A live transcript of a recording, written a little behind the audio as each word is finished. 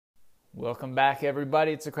Welcome back,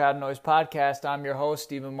 everybody. It's the Crowd Noise Podcast. I'm your host,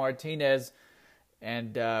 Steven Martinez,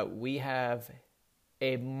 and we have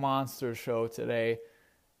a monster show today.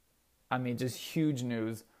 I mean, just huge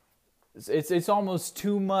news. It's almost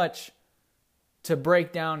too much to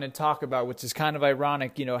break down and talk about, which is kind of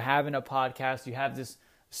ironic. You know, having a podcast, you have this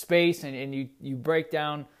space, and you break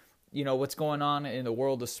down, you know, what's going on in the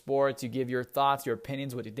world of sports. You give your thoughts, your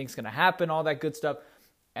opinions, what you think's going to happen, all that good stuff.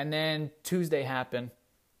 And then Tuesday happened.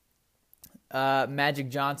 Magic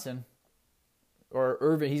Johnson, or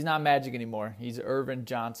Irvin, he's not Magic anymore. He's Irvin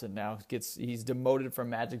Johnson now. He's demoted from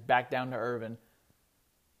Magic back down to Irvin.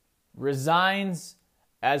 Resigns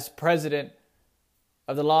as president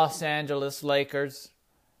of the Los Angeles Lakers.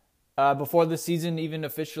 Before the season even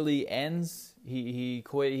officially ends, he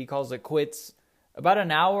quit. He calls it quits. About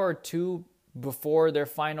an hour or two before their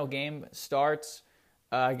final game starts,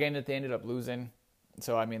 a game that they ended up losing.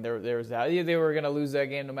 So, I mean, there was that. They were going to lose that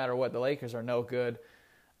game no matter what. The Lakers are no good.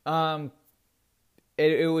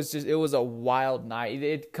 It was a wild night.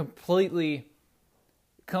 It completely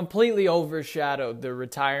overshadowed the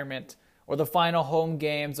retirement or the final home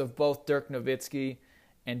games of both Dirk Nowitzki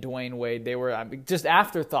and Dwayne Wade. They were just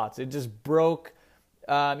afterthoughts. It just broke,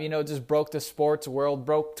 broke the sports world,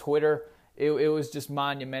 broke Twitter. It was just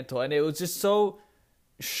monumental. And it was just so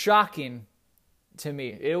shocking to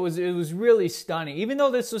me. It was really stunning. Even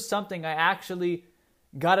though this was something I actually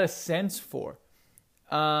got a sense for.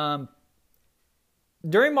 During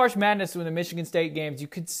March Madness, when the Michigan State games, you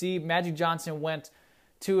could see Magic Johnson went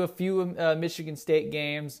to a few Michigan State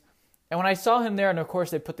games. And when I saw him there, and of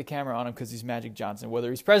course they put the camera on him because he's Magic Johnson, whether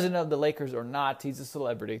he's president of the Lakers or not, he's a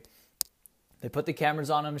celebrity. They put the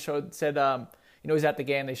cameras on him, said he's at the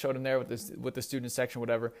game. They showed him there with the student section,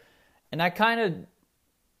 whatever. And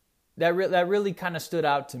that really kind of stood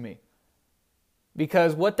out to me,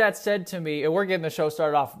 because what that said to me, and we're getting the show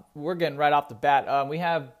started off. We're getting right off the bat. We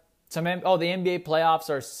have the NBA playoffs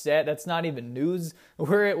are set. That's not even news.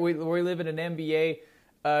 We live in an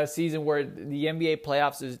NBA season where the NBA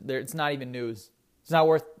playoffs it's not even news. It's not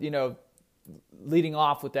worth leading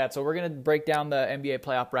off with that. So we're gonna break down the NBA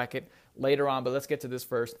playoff bracket later on, but let's get to this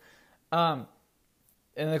first. And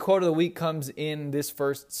the quote of the week comes in this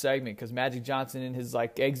first segment, because Magic Johnson, in his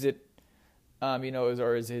exit,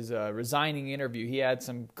 his resigning interview, he had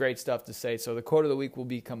some great stuff to say. So the quote of the week will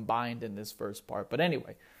be combined in this first part. But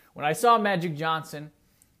anyway, when I saw Magic Johnson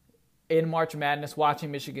in March Madness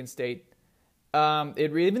watching Michigan State,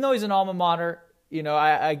 even though he's an alma mater,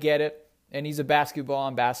 I get it, and he's a basketball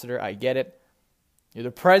ambassador, I get it. You're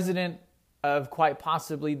the president of quite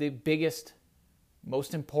possibly the biggest,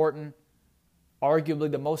 most important,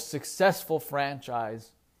 arguably the most successful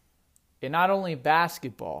franchise in not only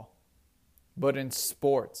basketball, but in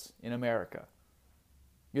sports in America.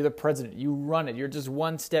 You're the president. You run it. You're just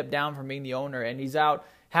one step down from being the owner, and he's out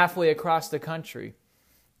halfway across the country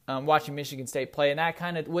watching Michigan State play.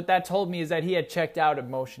 And what that told me is that he had checked out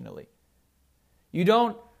emotionally. You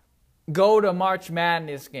don't go to March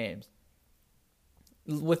Madness games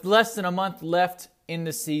with less than a month left in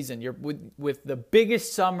the season. You're with the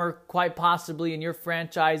biggest summer quite possibly in your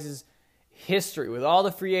franchise's history, with all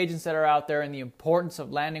the free agents that are out there and the importance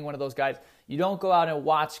of landing one of those guys. You don't go out and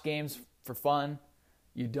watch games for fun.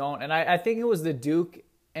 You don't. And I think it was the Duke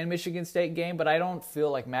and Michigan State game, but I don't feel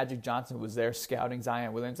like Magic Johnson was there scouting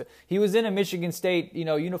Zion Williamson. He was in a Michigan State,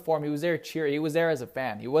 uniform. He was there cheering. He was there as a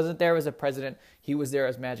fan. He wasn't there as a president. He was there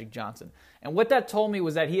as Magic Johnson. And what that told me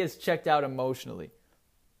was that he has checked out emotionally.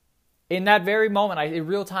 In that very moment, in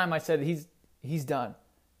real time, I said he's done.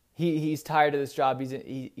 He's tired of this job.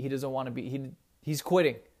 He doesn't want to be. He's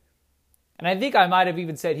quitting. And I think I might have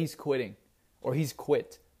even said he's quitting, or he's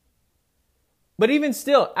quit. But even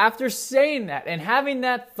still, after saying that and having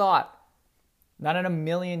that thought, not in a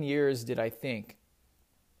million years did I think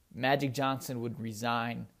Magic Johnson would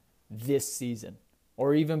resign this season,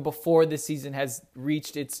 or even before this season has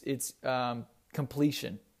reached its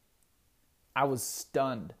completion. I was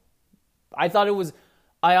stunned. I thought it was,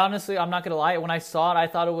 I'm not going to lie, when I saw it, I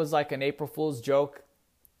thought it was like an April Fool's joke.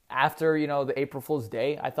 After, the April Fool's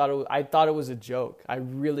Day, I thought it was a joke. I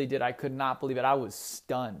really did. I could not believe it. I was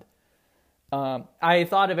stunned. I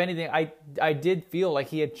thought, if anything, I did feel like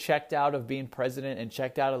he had checked out of being president and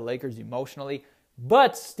checked out of the Lakers emotionally.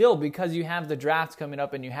 But still, because you have the drafts coming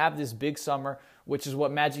up and you have this big summer, which is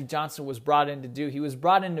what Magic Johnson was brought in to do. He was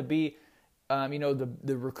brought in to be,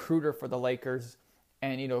 the recruiter for the Lakers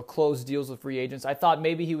and, close deals with free agents. I thought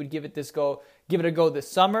maybe he would give it a go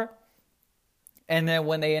this summer. And then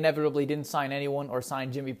when they inevitably didn't sign anyone or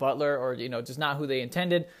sign Jimmy Butler or, just not who they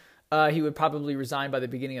intended, he would probably resign by the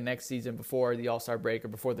beginning of next season before the All-Star break or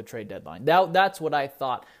before the trade deadline. That's what I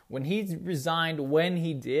thought. When he resigned, when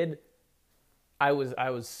he did, I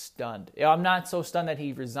was stunned. I'm not so stunned that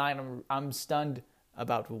he resigned. I'm stunned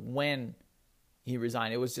about when he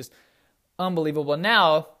resigned. It was just unbelievable.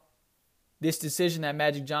 Now, this decision that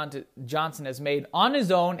Magic Johnson has made on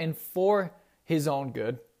his own and for his own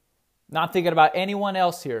good, not thinking about anyone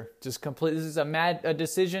else here, just complete. This is a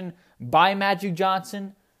decision by Magic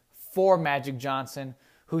Johnson for Magic Johnson,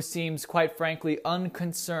 who seems, quite frankly,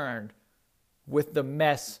 unconcerned with the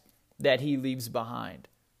mess that he leaves behind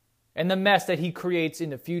and the mess that he creates in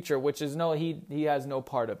the future, which is he has no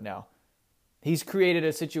part of now. He's created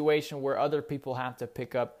a situation where other people have to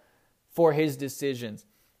pick up for his decisions.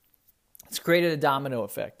 It's created a domino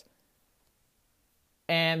effect.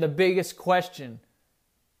 And the biggest question,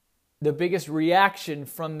 the biggest reaction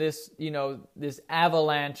from this, this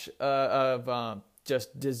avalanche of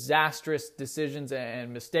just disastrous decisions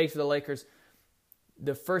and mistakes for the Lakers,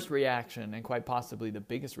 the first reaction, and quite possibly the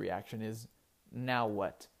biggest reaction, is now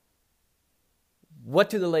what? What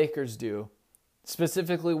do the Lakers do?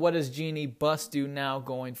 Specifically, what does Jeanie Buss do now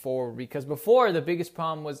going forward? Because before, the biggest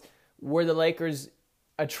problem was, were the Lakers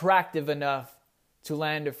attractive enough to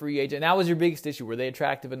land a free agent? And that was your biggest issue. Were they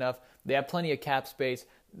attractive enough? They have plenty of cap space.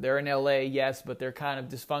 They're in LA, yes, but they're kind of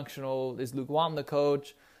dysfunctional. Is Luke Walton the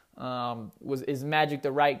coach? Is Magic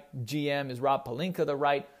the right GM? Is Rob Pelinka the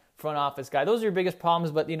right front office guy? Those are your biggest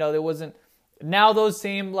problems, but there wasn't. Now those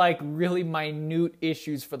seem like really minute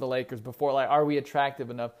issues for the Lakers. Before, like, are we attractive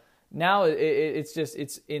enough? Now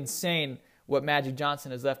it's insane what Magic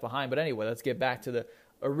Johnson has left behind. But anyway, let's get back to the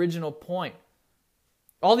original point.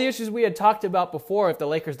 All the issues we had talked about before, if the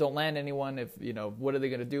Lakers don't land anyone, what are they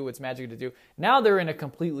going to do? What's Magic to do? Now they're in a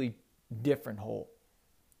completely different hole.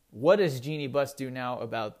 What does Jeanie Buss do now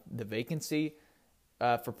about the vacancy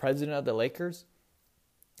for president of the Lakers?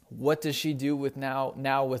 What does she do with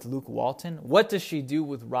now with Luke Walton? What does she do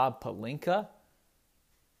with Rob Pelinka?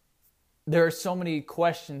 There are so many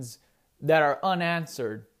questions that are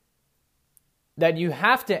unanswered that you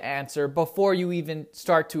have to answer before you even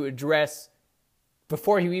start to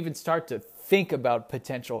think about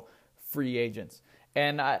potential free agents.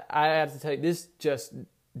 And I have to tell you, this just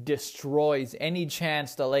destroys any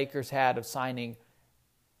chance the Lakers had of signing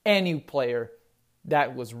any player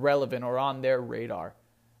that was relevant or on their radar.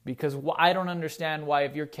 Because I don't understand why,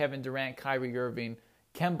 if you're Kevin Durant, Kyrie Irving,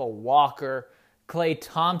 Kemba Walker, Klay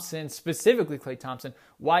Thompson, specifically Klay Thompson,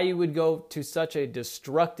 why you would go to such a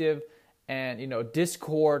destructive and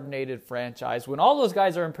discoordinated franchise when all those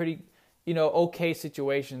guys are in pretty okay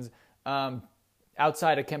situations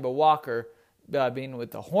outside of Kemba Walker being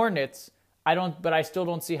with the Hornets. But I still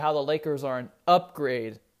don't see how the Lakers are an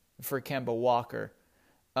upgrade for Kemba Walker.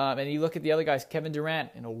 And you look at the other guys, Kevin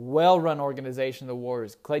Durant in a well-run organization, the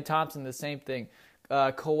Warriors. Klay Thompson, the same thing.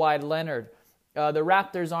 Kawhi Leonard. The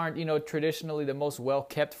Raptors aren't, traditionally the most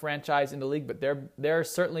well-kept franchise in the league, but they're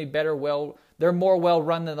certainly they're more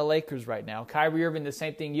well-run than the Lakers right now. Kyrie Irving, the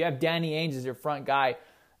same thing. You have Danny Ainge as your front guy,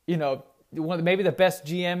 maybe the best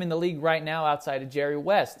GM in the league right now outside of Jerry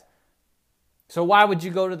West. So why would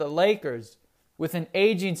you go to the Lakers with an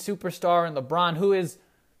aging superstar in LeBron, who is,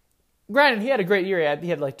 granted, he had a great year. He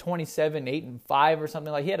had like 27, 8, and 5 or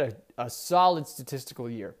something. Like, he had a solid statistical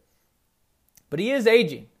year. But he is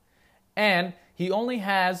aging. And he only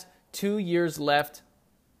has 2 years left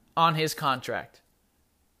on his contract.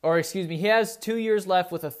 Or, excuse me, he has 2 years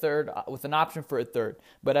left with an option for a third.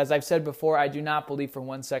 But as I've said before, I do not believe for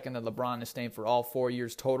 1 second that LeBron is staying for all 4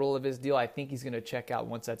 years total of his deal. I think he's going to check out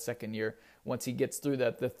once that second year. Once he gets through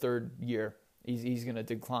the third year, he's going to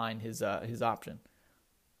decline his option.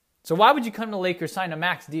 So why would you come to Lakers, sign a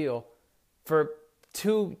max deal for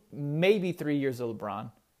 2, maybe 3 years of LeBron,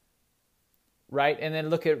 right? And then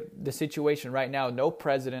look at the situation right now. No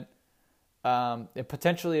president,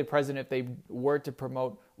 potentially a president if they were to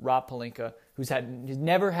promote Rob Pelinka, who's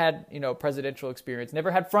never had presidential experience, never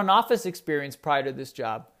had front office experience prior to this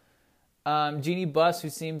job. Jeanie Buss, who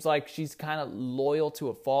seems like she's kind of loyal to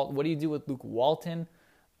a fault. What do you do with Luke Walton?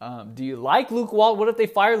 Do you like Luke Walton? What if they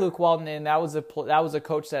fire Luke Walton and that was a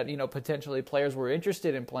coach that potentially players were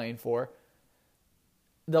interested in playing for?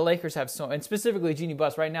 The Lakers have and specifically Jeanie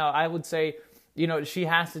Buss right now, I would say she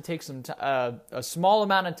has to take a small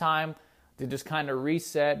amount of time to just kind of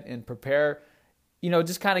reset and prepare.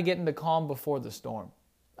 Just kind of get into calm before the storm.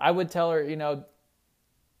 I would tell her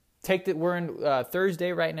we're in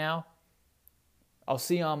Thursday right now. I'll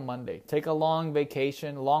see you on Monday. Take a long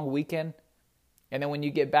vacation, long weekend. And then when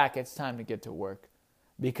you get back, it's time to get to work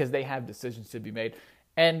because they have decisions to be made.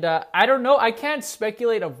 And I don't know. I can't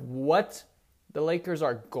speculate of what the Lakers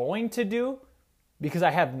are going to do because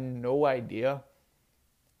I have no idea.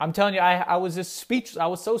 I'm telling you, I was just speechless. I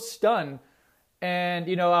was so stunned. And,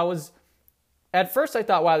 at first I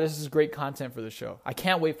thought, wow, this is great content for the show. I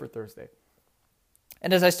can't wait for Thursday.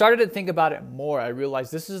 And as I started to think about it more, I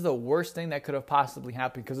realized this is the worst thing that could have possibly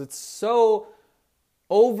happened because it's so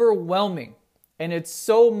overwhelming and it's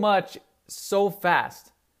so much so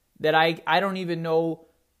fast that I don't even know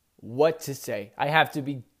what to say. I have to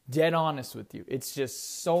be dead honest with you. It's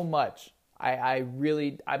just so much.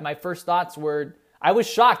 My first thoughts were, I was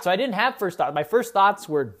shocked. So I didn't have first thoughts. My first thoughts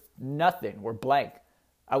were nothing, were blank.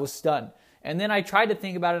 I was stunned. And then I tried to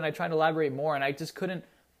think about it and I tried to elaborate more and I just couldn't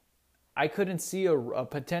see a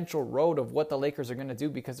potential road of what the Lakers are going to do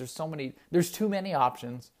because there's too many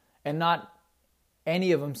options and not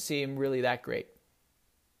any of them seem really that great.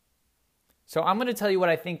 So I'm going to tell you what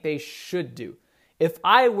I think they should do. If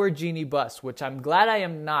I were Jeanie Buss, which I'm glad I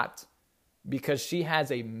am not because she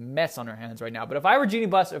has a mess on her hands right now. But if I were Jeanie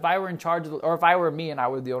Buss, if I were in charge or if I were me and I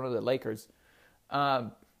were the owner of the Lakers,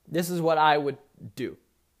 this is what I would do.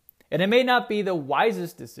 And it may not be the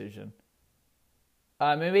wisest decision.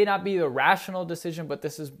 It may not be the rational decision, but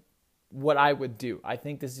this is what I would do. I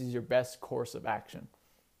think this is your best course of action.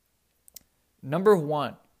 Number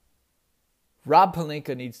 1, Rob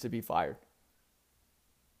Pelinka needs to be fired.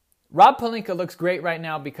 Rob Pelinka looks great right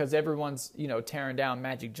now because everyone's, tearing down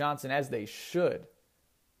Magic Johnson as they should.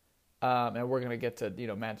 And we're going to get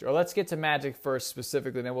to, Magic. Or let's get to Magic first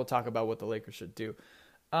specifically, then we'll talk about what the Lakers should do.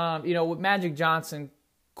 With Magic Johnson,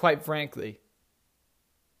 quite frankly,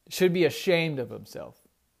 should be ashamed of himself.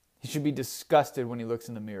 He should be disgusted when he looks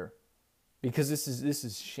in the mirror because this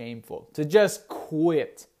is shameful. To just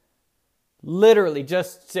quit. Literally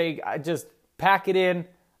just say, just pack it in.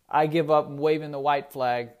 I give up, I'm waving the white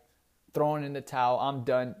flag, throwing in the towel. I'm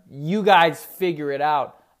done. You guys figure it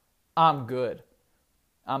out. I'm good.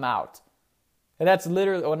 I'm out. And that's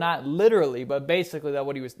literally, or not literally, but basically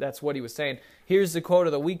that's what he was saying. Here's the quote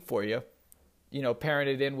of the week for you. Pairing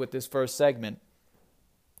it in with this first segment.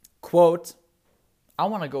 Quote, I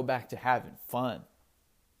want to go back to having fun.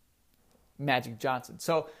 Magic Johnson.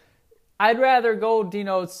 So I'd rather go,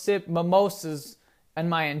 sip mimosas in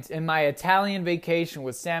my Italian vacation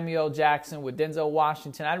with Samuel Jackson, with Denzel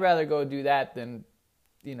Washington. I'd rather go do that than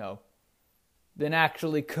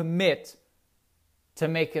actually commit to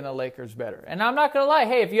making the Lakers better. And I'm not going to lie.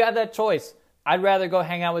 Hey, if you had that choice, I'd rather go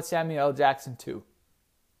hang out with Samuel L. Jackson too.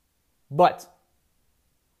 But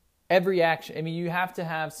every action, you have to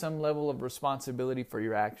have some level of responsibility for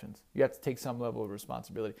your actions. You have to take some level of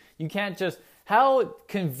responsibility. You can't just, how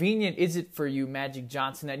convenient is it for you, Magic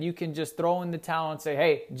Johnson, that you can just throw in the towel and say,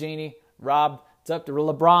 hey, Jeanie, Rob, it's up to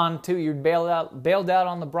LeBron too. You're bailed out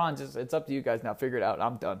on LeBron. It's up to you guys now. Figure it out.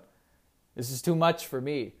 I'm done. This is too much for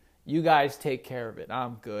me. You guys take care of it.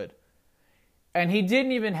 I'm good. And he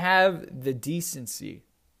didn't even have the decency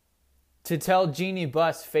to tell Jeanie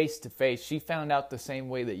Buss face to face. She found out the same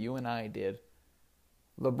way that you and I did.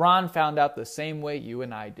 LeBron found out the same way you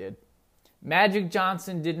and I did. Magic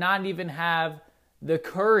Johnson did not even have the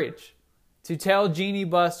courage to tell Jeanie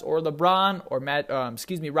Buss or LeBron or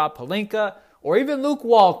Rob Pelinka or even Luke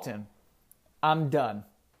Walton, I'm done.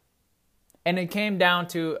 And it came down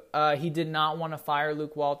to he did not want to fire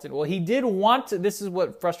Luke Walton. Well, he did want to. This is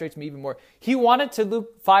what frustrates me even more. He wanted to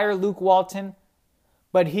fire Luke Walton,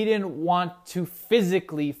 but he didn't want to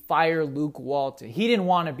physically fire Luke Walton. He didn't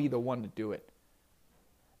want to be the one to do it.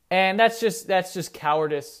 And that's just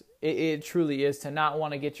cowardice. It truly is, to not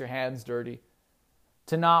want to get your hands dirty.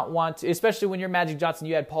 To not want to, especially when you're Magic Johnson.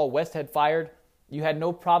 You had Paul Westhead fired. You had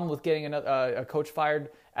no problem with getting a coach fired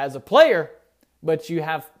as a player, but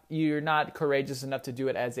you're not courageous enough to do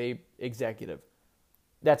it as a executive.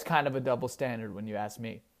 That's kind of a double standard when you ask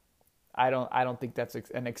me. I don't think that's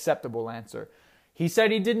an acceptable answer. He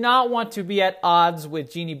said he did not want to be at odds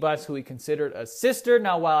with Jeanie Buss, who he considered a sister.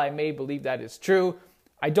 Now, while I may believe that is true,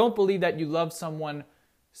 I don't believe that you love someone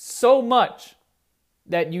so much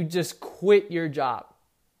that you just quit your job.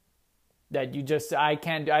 That you just,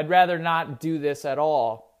 I'd rather not do this at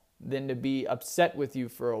all than to be upset with you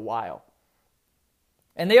for a while.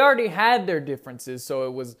 And they already had their differences, so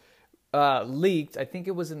it was leaked. I think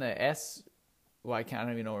it was in the I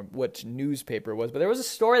don't even know which newspaper it was, but there was a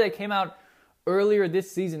story that came out earlier this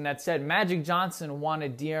season that said Magic Johnson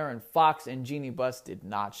wanted De'Aaron Fox and Jeanie Buss did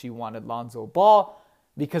not. She wanted Lonzo Ball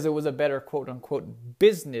because it was a better quote-unquote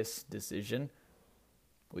business decision.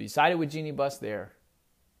 Well, you sided with Jeanie Buss there.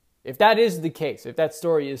 If that is the case, if that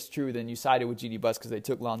story is true, then you sided with Jeanie Buss because they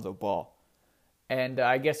took Lonzo Ball. And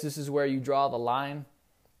I guess this is where you draw the line.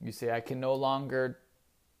 You say, I can no longer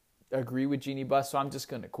agree with Jeanie Buss, so I'm just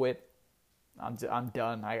going to quit. I'm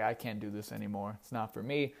done. I can't do this anymore. It's not for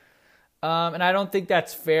me. And I don't think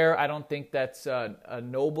that's fair. I don't think that's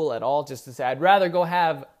noble at all, just to say I'd rather go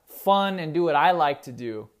have fun and do what I like to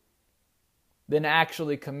do than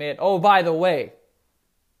actually commit. Oh, by the way,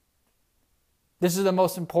 this is the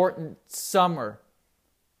most important summer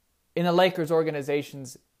in the Lakers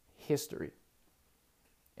organization's history.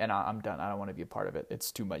 And I'm done. I don't want to be a part of it.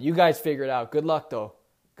 It's too much. You guys figure it out. Good luck, though.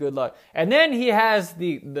 Good luck. And then he has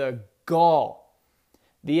the gall,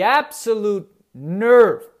 the absolute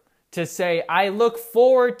nerve to say, I look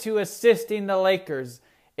forward to assisting the Lakers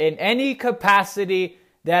in any capacity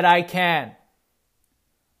that I can.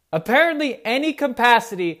 Apparently, any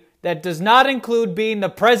capacity that does not include being the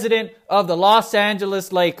president of the Los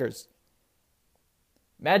Angeles Lakers.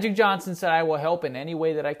 Magic Johnson said, I will help in any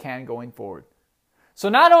way that I can going forward. So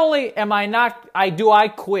not only am I not, I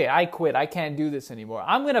quit. I can't do this anymore.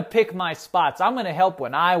 I'm going to pick my spots. I'm going to help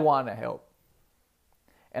when I want to help.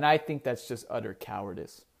 And I think that's just utter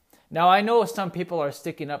cowardice. Now, I know some people are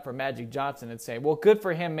sticking up for Magic Johnson and saying, well, good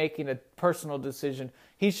for him making a personal decision.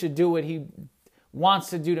 He should do what he wants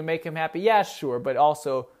to do to make him happy. Yeah, sure. But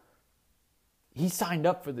also, he signed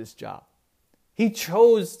up for this job. He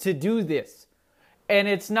chose to do this. And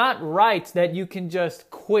it's not right that you can just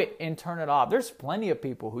quit and turn it off. There's plenty of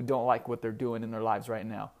people who don't like what they're doing in their lives right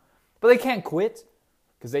now. But they can't quit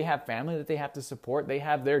because they have family that they have to support. They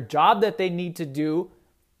have their job that they need to do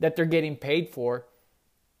that they're getting paid for.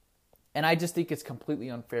 And I just think it's completely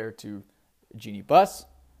unfair to Jeanie Buss,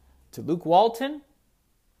 to Luke Walton,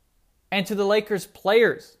 and to the Lakers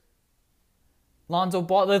players. Lonzo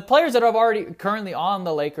Ball, the players that are already currently on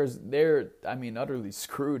the Lakers, they're, utterly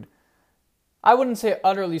screwed. I wouldn't say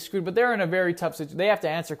utterly screwed, but they're in a very tough situation. They have to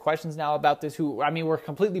answer questions now about this. We're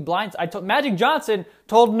completely blind. Magic Johnson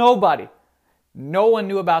told nobody. No one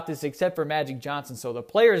knew about this except for Magic Johnson. So the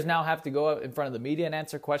players now have to go up in front of the media and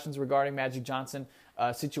answer questions regarding Magic Johnson,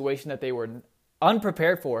 a situation that they were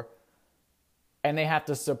unprepared for. And they have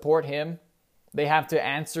to support him. They have to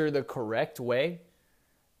answer the correct way.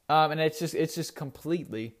 And it's just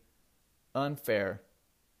completely unfair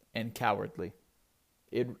and cowardly.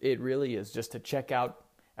 It really is, just to check out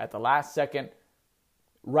at the last second.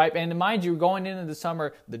 Right, and mind you, going into the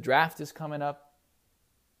summer, the draft is coming up.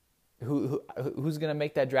 Who's going to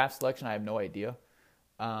make that draft selection? I have no idea.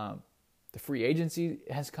 The free agency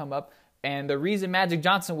has come up. And the reason Magic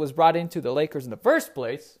Johnson was brought into the Lakers in the first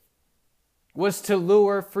place was to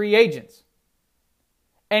lure free agents.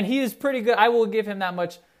 And he is pretty good. I will give him that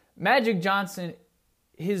much. Magic Johnson,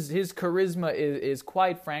 his charisma is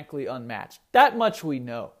quite frankly unmatched. That much we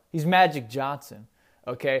know. He's Magic Johnson,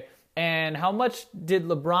 okay? And how much did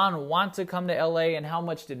LeBron want to come to LA and how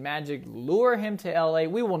much did Magic lure him to LA?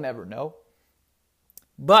 We will never know.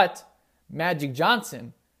 But Magic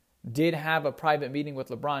Johnson did have a private meeting with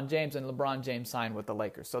LeBron James, and LeBron James signed with the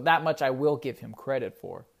Lakers. So that much I will give him credit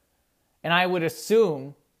for. And I would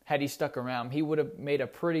assume, had he stuck around, he would have made a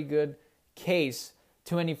pretty good case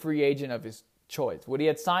to any free agent of his choice. Would he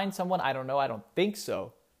have signed someone? I don't know. I don't think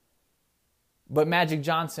so. But Magic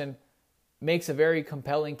Johnson makes a very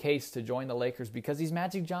compelling case to join the Lakers because he's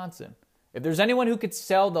Magic Johnson. If there's anyone who could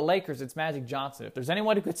sell the Lakers, it's Magic Johnson. If there's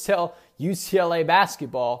anyone who could sell UCLA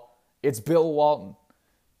basketball, it's Bill Walton.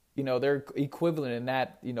 They're equivalent in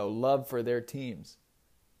that, love for their teams.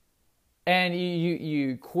 And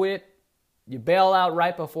you quit, you bail out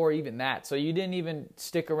right before even that. So you didn't even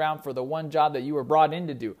stick around for the one job that you were brought in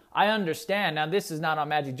to do. I understand. Now, this is not on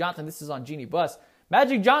Magic Johnson. This is on Jeanie Buss.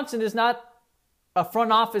 Magic Johnson is not a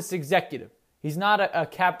front office executive. He's not a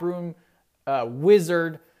cap room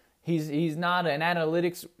wizard. He's not an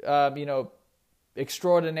analytics,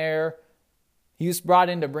 extraordinaire. He was brought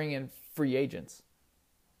in to bring in free agents.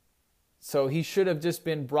 So he should have just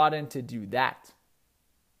been brought in to do that.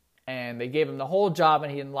 And they gave him the whole job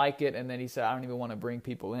and he didn't like it. And then he said, I don't even want to bring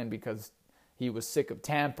people in because he was sick of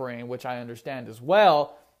tampering, which I understand as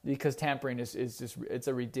well, because tampering is just, it's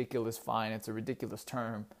a ridiculous fine. It's a ridiculous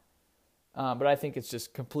term. But I think it's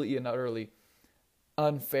just completely and utterly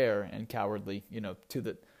unfair and cowardly,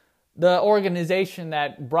 to the organization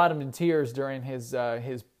that brought him to tears during his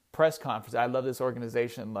press conference. I love this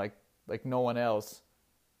organization like no one else.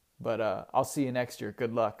 But I'll see you next year.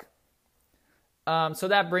 Good luck. So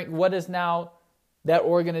what does now that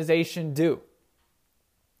organization do?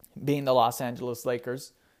 Being the Los Angeles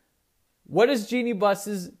Lakers. What is Jeanie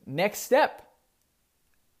Buss's next step?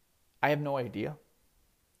 I have no idea.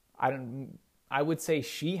 I would say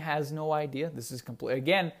she has no idea. This is complete.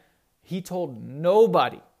 Again, he told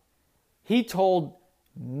nobody. He told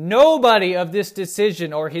nobody of this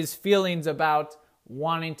decision or his feelings about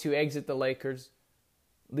wanting to exit the Lakers.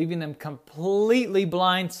 leaving them completely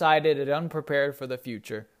blindsided and unprepared for the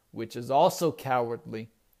future, which is also cowardly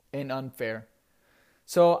and unfair.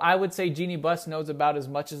 So I would say Jeanie Buss knows about as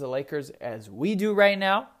much as the Lakers as we do right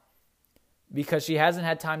now, because she hasn't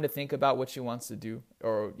had time to think about what she wants to do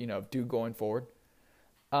or, do going forward.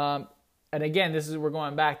 And again, we're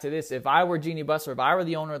going back to this. If I were Jeanie Buss or if I were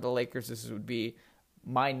the owner of the Lakers, this would be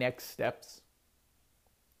my next steps,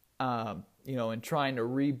 in trying to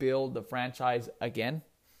rebuild the franchise again.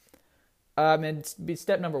 And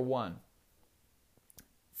step number 1,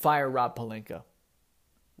 fire Rob Pelinka.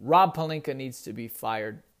 Rob Pelinka needs to be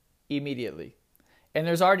fired immediately. And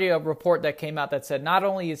there's already a report that came out that said not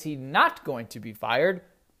only is he not going to be fired,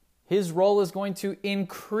 his role is going to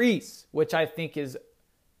increase, which I think is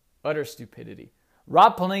utter stupidity.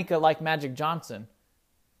 Rob Pelinka, like Magic Johnson,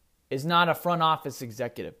 is not a front office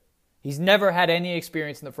executive. He's never had any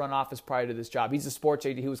experience in the front office prior to this job. He's a sports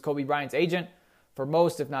agent. He was Kobe Bryant's agent for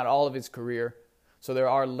most, if not all, of his career. So there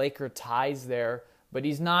are Laker ties there. But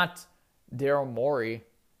he's not Daryl Morey.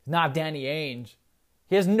 He's not Danny Ainge.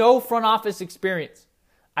 He has no front office experience.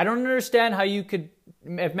 I don't understand how you could...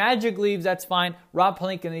 If Magic leaves, that's fine. Rob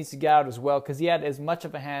Pelinka needs to get out as well because he had as much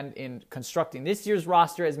of a hand in constructing this year's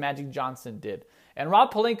roster as Magic Johnson did. And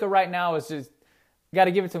Rob Pelinka right now is just... Got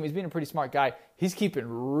to give it to him. He's being a pretty smart guy. He's keeping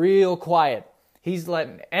real quiet. He's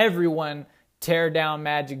letting everyone tear down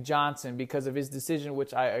Magic Johnson because of his decision,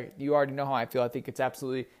 which you already know how I feel. I think it's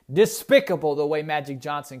absolutely despicable the way Magic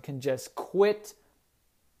Johnson can just quit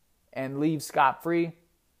and leave scot-free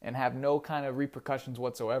and have no kind of repercussions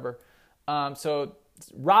whatsoever. So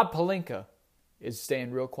Rob Pelinka is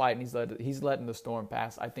staying real quiet and he's letting the storm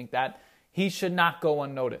pass. I think that he should not go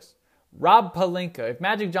unnoticed. Rob Pelinka, if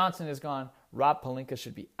Magic Johnson is gone, Rob Pelinka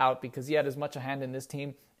should be out because he had as much a hand in this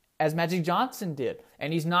team as Magic Johnson did.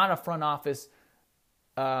 And he's not a front office,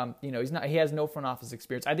 he has no front office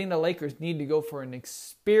experience. I think the Lakers need to go for an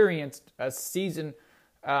experienced, seasoned,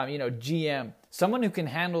 GM. Someone who can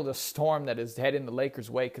handle the storm that is heading the Lakers'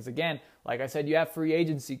 way. Because again, like I said, you have free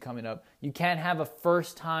agency coming up. You can't have a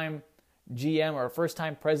first-time GM or a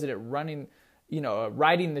first-time president riding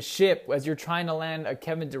the ship as you're trying to land a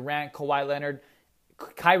Kevin Durant, Kawhi Leonard,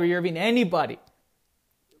 Kyrie Irving, anybody.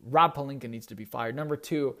 Rob Pelinka needs to be fired. Number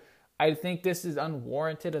 2, I think this is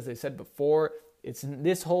unwarranted. As I said before,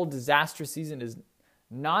 this whole disastrous season is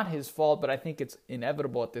not his fault, but I think it's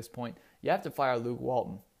inevitable at this point. You have to fire Luke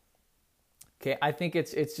Walton. Okay, I think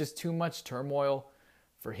it's just too much turmoil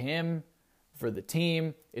for him, for the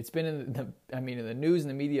team. It's been in the news and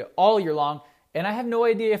the media all year long. And I have no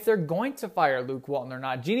idea if they're going to fire Luke Walton or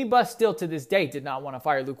not. Jeanie Buss still to this day did not want to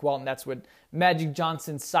fire Luke Walton. That's what Magic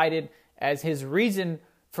Johnson cited as his reason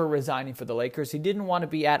for resigning for the Lakers. He didn't want to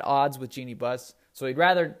be at odds with Jeanie Buss, so he'd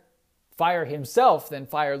rather fire himself than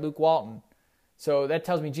fire Luke Walton. So that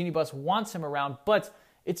tells me Jeanie Buss wants him around, but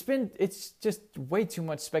it's just way too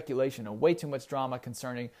much speculation and way too much drama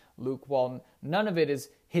concerning Luke Walton. None of it is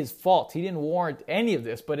his fault. He didn't warrant any of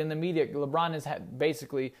this, but in the media, LeBron has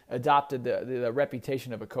basically adopted the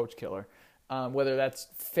reputation of a coach killer. Whether that's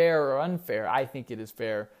fair or unfair, I think it is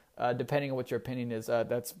fair. Depending on what your opinion is,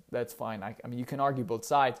 that's fine. I mean, you can argue both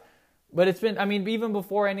sides. But it's been, even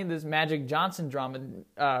before any of this Magic Johnson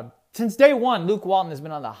drama, since day one, Luke Walton has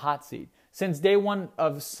been on the hot seat. Since day one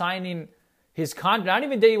of signing his contract, not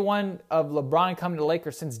even day one of LeBron coming to the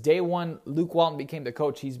Lakers, since day one Luke Walton became the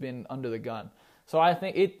coach, he's been under the gun. So I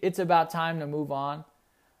think it's about time to move on.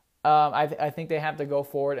 I think they have to go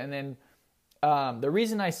forward. And then the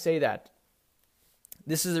reason I say that,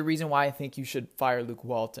 this is the reason why I think you should fire Luke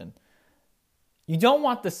Walton. You don't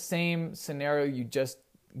want the same scenario you just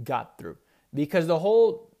got through. Because the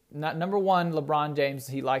whole, number one, LeBron James,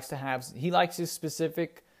 he likes his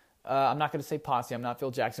specific, I'm not going to say posse, I'm not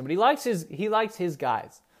Phil Jackson, but he likes his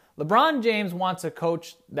guys. LeBron James wants a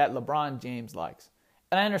coach that LeBron James likes.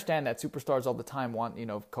 And I understand that superstars all the time want,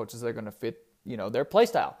 coaches that are going to fit, their play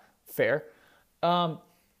style. Fair.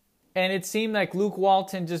 And it seemed like Luke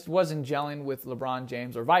Walton just wasn't gelling with LeBron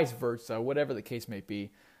James or vice versa, whatever the case may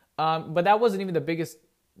be. But that wasn't even the biggest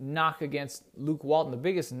knock against Luke Walton. The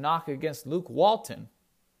biggest knock against Luke Walton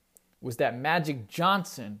was that Magic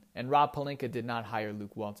Johnson and Rob Pelinka did not hire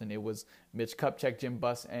Luke Walton. It was Mitch Kupchak, Jim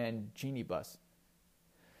Buss, and Jeanie Buss.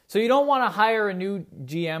 So you don't want to hire a new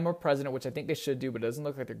GM or president, which I think they should do, but it doesn't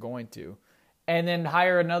look like they're going to, and then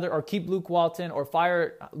hire another, or keep Luke Walton, or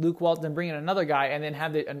fire Luke Walton and bring in another guy, and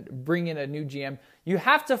then bring in a new GM. You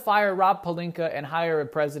have to fire Rob Pelinka and hire a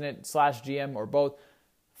president / GM or both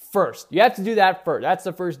first. You have to do that first. That's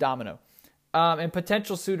the first domino. And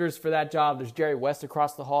potential suitors for that job, there's Jerry West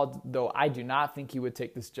across the hall, though I do not think he would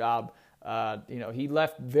take this job. He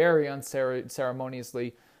left very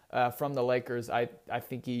unceremoniously from the Lakers. I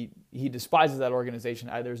think he despises that organization.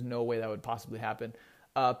 There's no way that would possibly happen.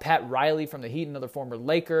 Pat Riley from the Heat, another former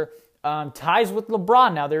Laker, ties with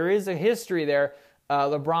LeBron. Now, there is a history there.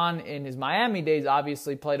 LeBron, in his Miami days,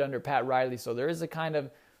 obviously played under Pat Riley, so there is a kind of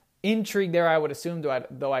intrigue there, I would assume,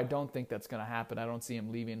 though I don't think that's going to happen. I don't see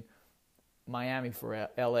him leaving Miami for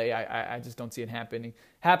L.A. I just don't see it happening.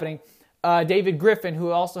 David Griffin,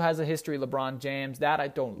 who also has a history, LeBron James. That I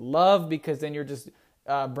don't love, because then you're just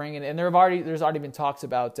bringing in. There's already been talks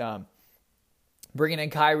about bringing in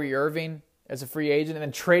Kyrie Irving as a free agent and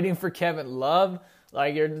then trading for Kevin Love.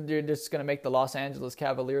 Like, you're just going to make the Los Angeles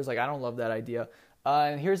Cavaliers. Like, I don't love that idea.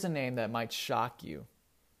 And here's a name that might shock you.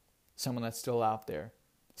 Someone that's still out there.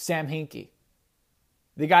 Sam Hinkie.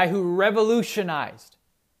 The guy who revolutionized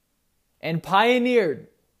and pioneered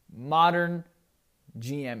modern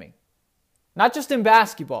GMing. Not just in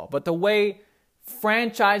basketball, but the way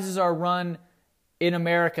franchises are run in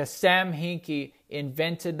America. Sam Hinkie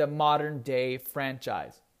invented the modern day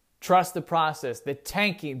franchise. Trust the process, the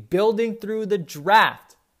tanking, building through the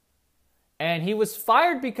draft. And he was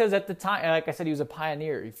fired because at the time, like I said, he was a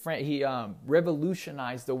pioneer. He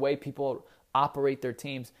revolutionized the way people operate their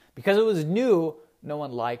teams. Because it was new, no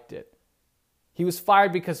one liked it. He was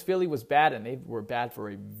fired because Philly was bad, and they were bad for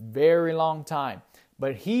a very long time.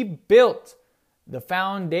 But he built the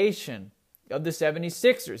foundation of the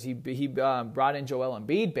 76ers. He brought in Joel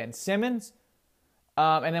Embiid, Ben Simmons.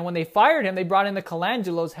 And then when they fired him, they brought in the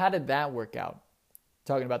Colangelos. How did that work out?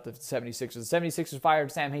 Talking about the 76ers. The 76ers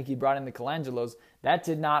fired Sam Hinkie, brought in the Colangelos. That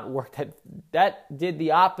did not work. That did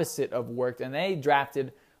the opposite of work. And they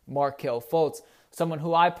drafted Markelle Fultz, someone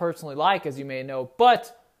who I personally like, as you may know.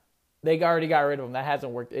 But they already got rid of him. That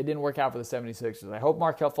hasn't worked. It didn't work out for the 76ers. I hope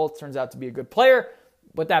Markelle Fultz turns out to be a good player.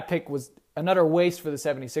 But that pick was another waste for the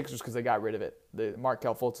 76ers because they got rid of it.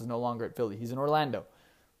 Markelle Fultz is no longer at Philly. He's in Orlando.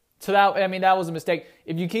 So that was a mistake.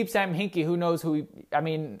 If you keep Sam Hinkie, who knows who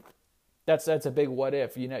that's a big what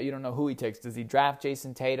if. You don't know who he takes. Does he draft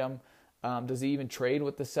Jason Tatum? Does he even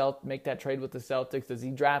make that trade with the Celtics? Does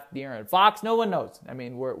he draft De'Aaron Fox? No one knows.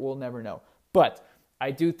 We'll never know. But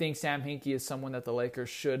I do think Sam Hinkie is someone that the Lakers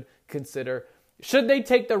should consider. Should they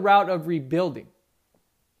take the route of rebuilding?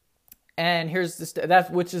 And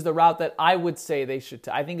which is the route that I would say they should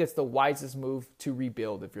take. I think it's the wisest move to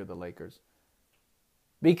rebuild if you're the Lakers.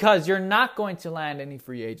 Because you're not going to land any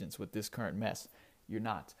free agents with this current mess. You're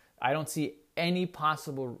not. I don't see any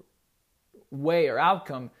possible way or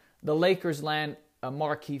outcome the Lakers land a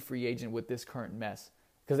marquee free agent with this current mess.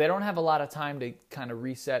 Because they don't have a lot of time to kind of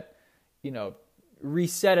reset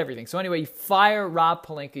everything. So anyway, you fire Rob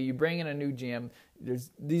Pelinka, you bring in a new GM.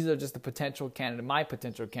 These are just my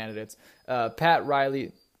potential candidates. Pat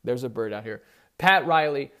Riley, there's a bird out here. Pat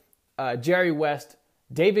Riley, Jerry West,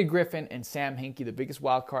 David Griffin, and Sam Hinkie, the biggest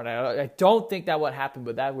wild card. I don't think that would happen,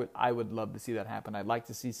 but I would love to see that happen. I'd like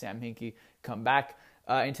to see Sam Hinkie come back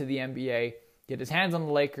into the NBA, get his hands on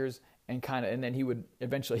the Lakers, and then he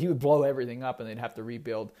would blow everything up, and they'd have to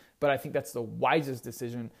rebuild. But I think that's the wisest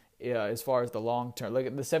decision as far as the long term. Look,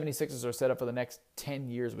 the 76ers are set up for the next 10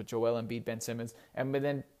 years with Joel Embiid, Ben Simmons, and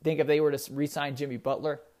then think if they were to re-sign Jimmy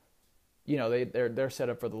Butler, they're set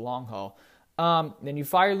up for the long haul. Then you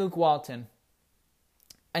fire Luke Walton.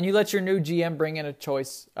 And you let your new GM bring in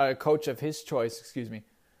a coach of his choice,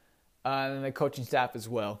 and the coaching staff as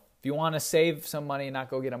well. If you want to save some money and not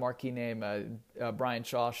go get a marquee name, Brian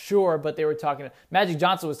Shaw, sure. But Magic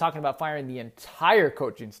Johnson was talking about firing the entire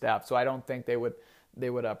coaching staff, so I don't think they would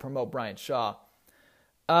promote Brian Shaw.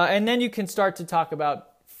 And then you can start to talk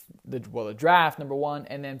about the draft, number one,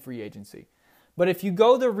 and then free agency. But if you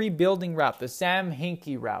go the rebuilding route, the Sam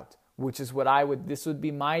Hinkie route, which is this would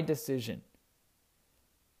be my decision.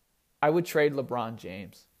 I would trade LeBron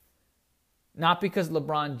James. Not because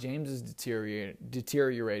LeBron James is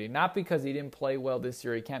deteriorating. Not because he didn't play well this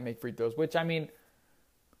year. He can't make free throws. Which,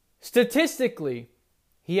 statistically,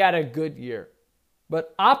 he had a good year.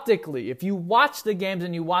 But optically, if you watch the games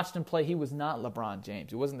and you watched him play, he was not LeBron James.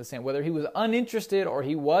 He wasn't the same. Whether he was uninterested or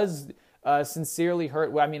he was sincerely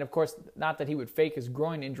hurt. Of course, not that he would fake his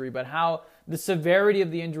groin injury, but how the severity of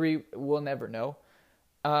the injury, we'll never know.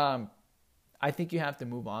 I think you have to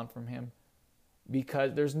move on from him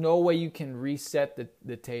because there's no way you can reset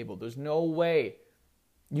the table. There's no way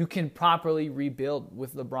you can properly rebuild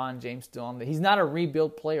with LeBron James still on there. He's not a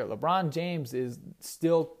rebuild player. LeBron James is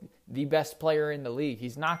still the best player in the league.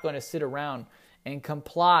 He's not going to sit around and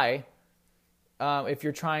comply if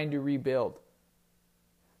you're trying to rebuild.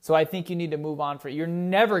 So I think you need to move on. You're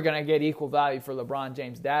never going to get equal value for LeBron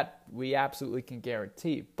James. That we absolutely can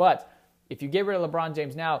guarantee. But If you get rid of LeBron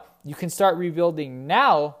James now, you can start rebuilding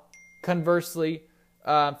now, conversely,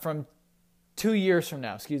 from 2 years from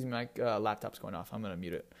now. Excuse me, my laptop's going off. I'm going to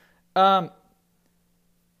mute it.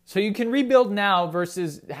 So you can rebuild now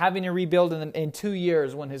versus having to rebuild in 2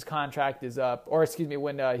 years when his contract is up, or excuse me,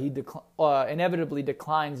 when he inevitably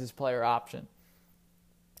declines his player option.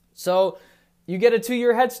 So you get a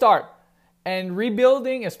 2-year head start. And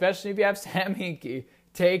rebuilding, especially if you have Sam Hinkie,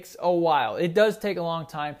 takes a while. It does take a long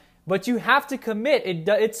time, but you have to commit.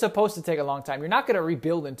 It's supposed to take a long time. You're not going to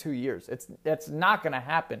rebuild in 2 years. That's not going to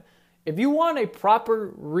happen. If you want a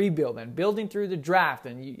proper rebuild and building through the draft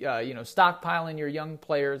and stockpiling your young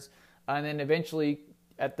players and then eventually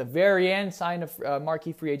at the very end sign a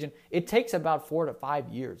marquee free agent, it takes about 4 to 5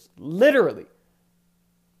 years. Literally.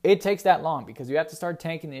 It takes that long because you have to start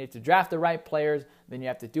tanking, then you have to draft the right players, then you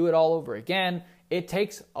have to do it all over again. It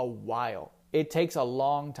takes a while. It takes a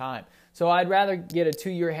long time. So I'd rather get a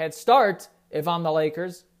 2-year head start if I'm the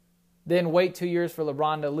Lakers than wait 2 years for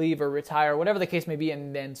LeBron to leave or retire, whatever the case may be,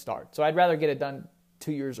 and then start. So I'd rather get it done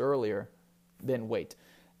 2 years earlier than wait.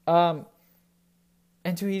 And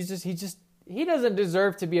two, he doesn't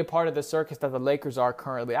deserve to be a part of the circus that the Lakers are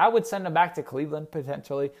currently. I would send him back to Cleveland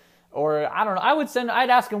potentially. Or, I don't know, I'd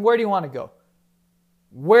ask him, where do you want to go?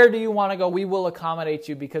 Where do you want to go? We will accommodate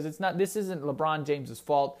you because this isn't LeBron James's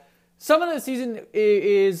fault. Some of the season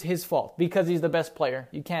is his fault because he's the best player.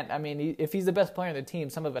 If he's the best player on the team,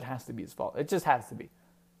 some of it has to be his fault. It just has to be.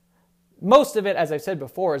 Most of it, as I've said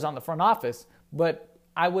before, is on the front office, but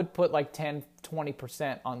I would put like 10,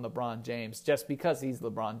 20% on LeBron James just because he's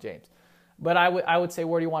LeBron James. But I would say,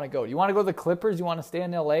 where do you want to go? Do you want to go to the Clippers? You want to stay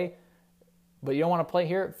in L.A.? But you don't want to play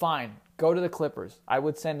here? Fine. Go to the Clippers. I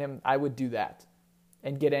would do that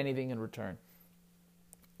and get anything in return.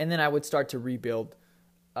 And then I would start to rebuild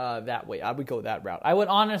that way. I would go that route. I would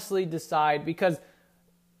honestly decide because,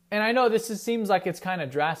 and I know seems like it's kind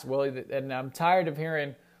of drastic, Willie, and I'm tired of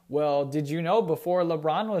hearing, well, did you know before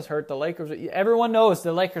LeBron was hurt, the Lakers, everyone knows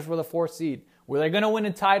the Lakers were the 4th seed. Were they going to win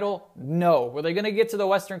a title? No. Were they going to get to the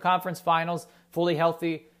Western Conference Finals fully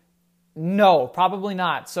healthy? No, probably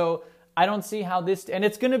not. So I don't see how and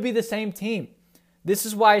it's going to be the same team. This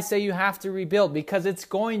is why I say you have to rebuild because it's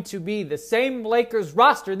going to be the same Lakers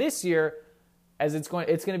roster this year as it's going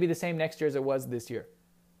to be the same next year as it was this year.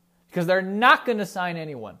 Because they're not going to sign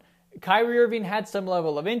anyone. Kyrie Irving had some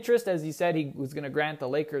level of interest, as he said he was going to grant the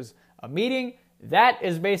Lakers a meeting. That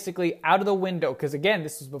is basically out of the window because, again,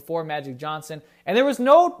 this was before Magic Johnson. And there was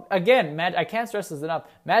I can't stress this enough,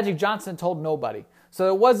 Magic Johnson told nobody. So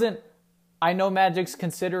it wasn't, I know Magic's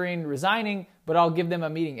considering resigning, but I'll give them a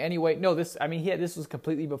meeting anyway. No, this was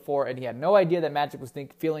completely before, and he had no idea that Magic was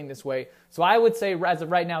feeling this way. So I would say, as of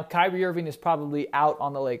right now, Kyrie Irving is probably out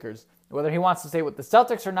on the Lakers. Whether he wants to stay with the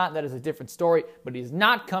Celtics or not, that is a different story, but he's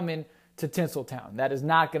not coming to Tinseltown. That is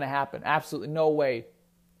not going to happen. Absolutely no way.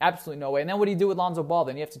 Absolutely no way. And then what do you do with Lonzo Ball?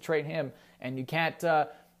 Then you have to trade him, and you can't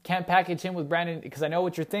package him with Brandon, because I know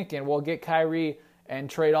what you're thinking. Well, get Kyrie and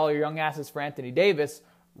trade all your young assets for Anthony Davis.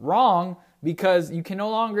 Wrong, because you can no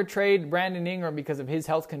longer trade Brandon Ingram because of his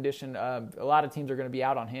health condition. A lot of teams are going to be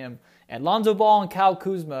out on him. And Lonzo Ball and Kyle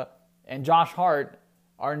Kuzma and Josh Hart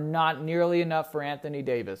are not nearly enough for Anthony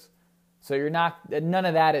Davis. So none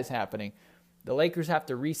of that is happening. The Lakers have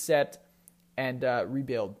to reset and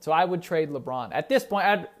rebuild. So I would trade LeBron. At this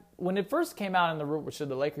point, when it first came out in the room, should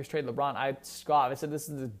the Lakers trade LeBron, I scoffed. I said, this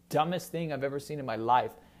is the dumbest thing I've ever seen in my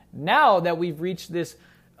life. Now that we've reached this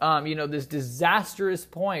this disastrous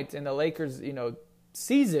point in the Lakers,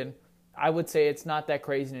 season, I would say it's not that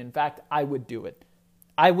crazy. And in fact, I would do it.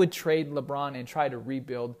 I would trade LeBron and try to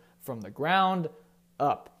rebuild from the ground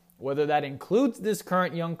up. Whether that includes this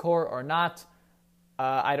current young core or not,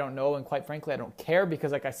 I don't know. And quite frankly, I don't care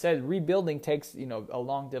because, like I said, rebuilding takes, a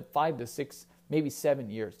long 5 to 6, maybe 7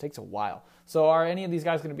 years. It takes a while. So are any of these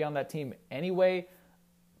guys going to be on that team anyway?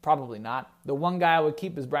 Probably not. The one guy I would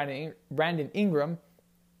keep is Brandon Ingram,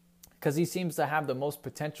 because he seems to have the most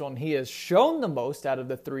potential, and he has shown the most out of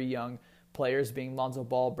the 3 young players, being Lonzo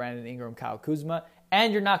Ball, Brandon Ingram, Kyle Kuzma.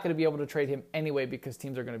 And you're not going to be able to trade him anyway because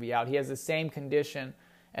teams are going to be out. He has the same condition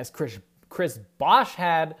as Chris Bosh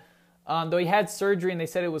had, though he had surgery and they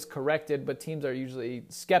said it was corrected, but teams are usually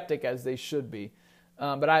skeptic, as they should be.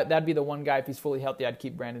 But that'd be the one guy, if he's fully healthy, I'd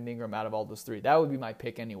keep Brandon Ingram out of all those 3. That would be my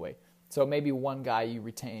pick anyway. So maybe one guy you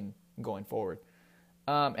retain going forward.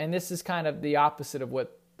 And this is kind of the opposite of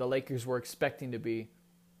what the Lakers were expecting to be.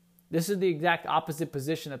 This is the exact opposite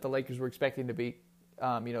position that the Lakers were expecting to be,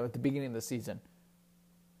 at the beginning of the season.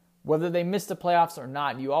 Whether they missed the playoffs or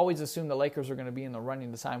not, you always assume the Lakers are going to be in the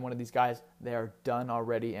running to sign one of these guys. They are done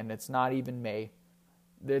already, and it's not even May.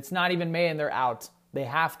 It's not even May, and they're out. They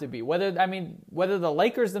have to be. Whether the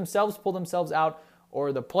Lakers themselves pull themselves out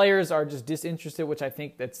or the players are just disinterested, which I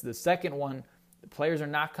think that's the second one. The players are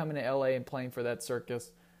not coming to LA and playing for that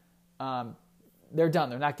circus. They're done.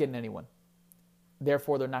 They're not getting anyone.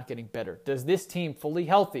 Therefore, they're not getting better. Does this team, fully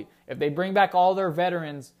healthy, if they bring back all their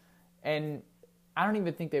veterans, and I don't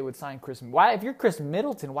even think they would sign Chris. Why, if you're Chris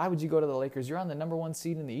Middleton, why would you go to the Lakers? You're on the number 1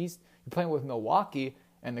 seed in the East. You're playing with Milwaukee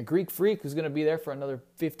and the Greek Freak who's going to be there for another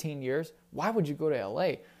 15 years. Why would you go to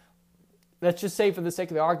LA? Let's just say for the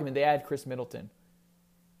sake of the argument, they add Chris Middleton.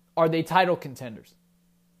 Are they title contenders?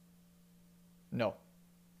 No.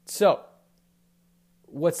 So,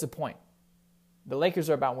 what's the point? The Lakers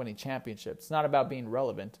are about winning championships. It's not about being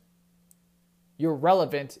relevant. You're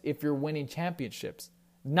relevant if you're winning championships,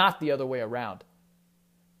 not the other way around.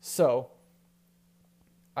 So,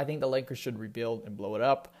 I think the Lakers should rebuild and blow it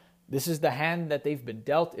up. This is the hand that they've been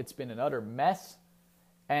dealt. It's been an utter mess.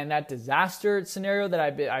 And that disaster scenario that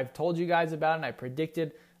I've told you guys about and I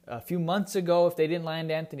predicted a few months ago if they didn't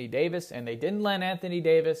land Anthony Davis, and they didn't land Anthony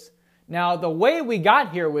Davis. Now, the way we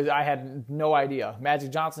got here was I had no idea.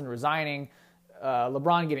 Magic Johnson resigning,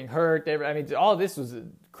 LeBron getting hurt. All of this was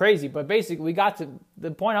crazy. But basically, we got to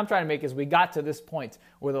the point I'm trying to make is we got to this point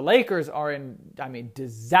where the Lakers are in,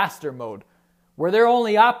 disaster mode, where their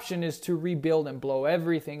only option is to rebuild and blow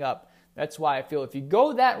everything up. That's why I feel if you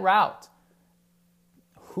go that route,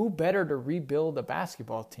 who better to rebuild a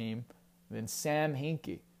basketball team than Sam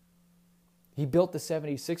Hinkie? He built the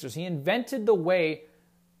 76ers. He invented the way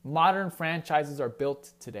modern franchises are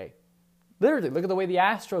built today. Literally, look at the way the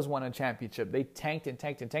Astros won a championship. They tanked and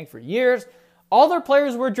tanked and tanked for years. All their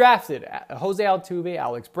players were drafted. Jose Altuve,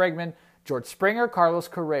 Alex Bregman, George Springer, Carlos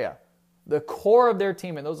Correa. The core of their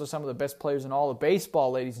team, and those are some of the best players in all of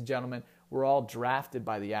baseball, ladies and gentlemen, were all drafted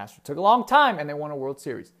by the Astros. It took a long time, and they won a World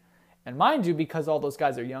Series. And mind you, because all those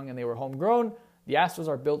guys are young and they were homegrown, the Astros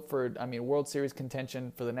are built for, World Series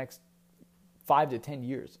contention for the next 5 to 10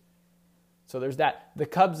 years. So there's that. The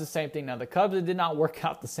Cubs, the same thing. Now, the Cubs, it did not work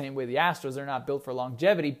out the same way the Astros. They're not built for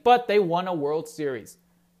longevity, but they won a World Series.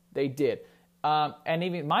 They did. And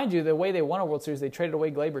even, mind you, the way they won a World Series, they traded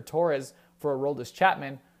away Gleyber Torres for Aroldis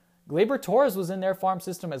Chapman. Gleyber Torres was in their farm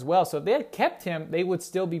system as well. So if they had kept him, they would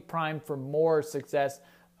still be primed for more success.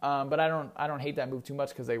 But I don't hate that move too much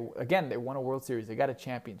because they won a World Series. They got a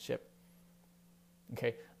championship.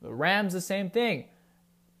 Okay, the Rams, the same thing.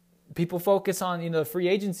 People focus on the free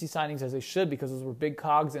agency signings as they should because those were big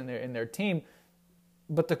cogs in their team,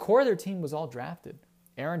 but the core of their team was all drafted.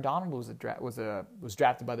 Aaron Donald was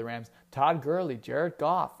drafted by the Rams. Todd Gurley, Jared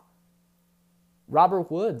Goff, Robert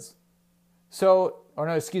Woods.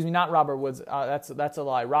 Not Robert Woods. That's a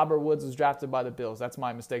lie. Robert Woods was drafted by the Bills. That's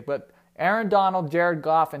my mistake. But Aaron Donald, Jared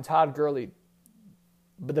Goff, and Todd Gurley.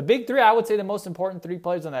 But the big three, I would say the most important 3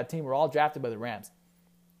 players on that team were all drafted by the Rams.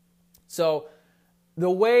 So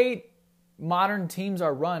the way modern teams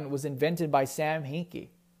are run was invented by Sam Hinkie.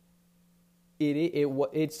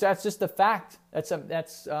 That's just a fact. That's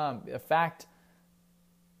a fact.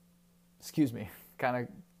 Excuse me, kind of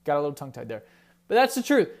got a little tongue-tied there. But that's the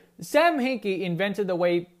truth. Sam Hinkie invented the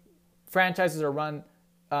way franchises are run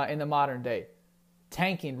in the modern day.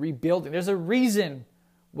 Tanking, rebuilding. There's a reason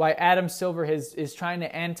why Adam Silver is trying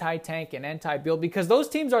to anti-tank and anti-build, because those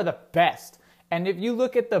teams are the best. And if you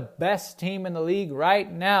look at the best team in the league right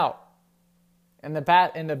now, and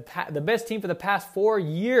the best team for the past 4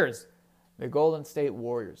 years, the Golden State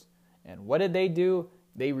Warriors. And what did they do?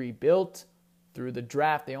 They rebuilt through the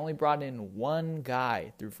draft. They only brought in one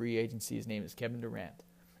guy through free agency. His name is Kevin Durant.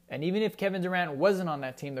 And even if Kevin Durant wasn't on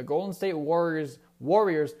that team, the Golden State Warriors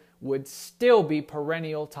would still be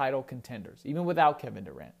perennial title contenders, even without Kevin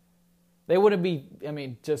Durant. They wouldn't be,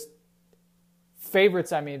 just favorites.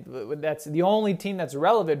 That's the only team that's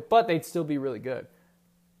relevant, but they'd still be really good.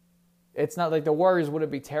 It's not like the Warriors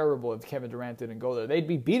wouldn't be terrible if Kevin Durant didn't go there. They'd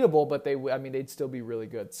be beatable, but they'd still be really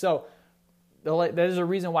good. So there's a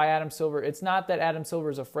reason why Adam Silver, it's not that Adam Silver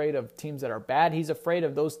is afraid of teams that are bad. He's afraid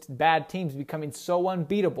of those bad teams becoming so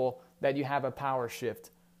unbeatable that you have a power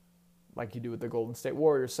shift like you do with the Golden State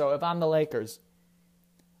Warriors. So if I'm the Lakers,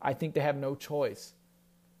 I think they have no choice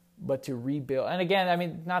but to rebuild. And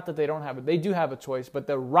again, not that they don't have it. They do have a choice, but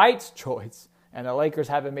the right choice. And the Lakers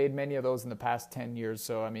haven't made many of those in the past 10 years.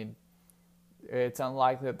 So, it's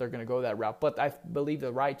unlikely that they're going to go that route. But I believe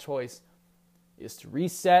the right choice is to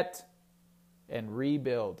reset and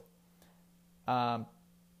rebuild. And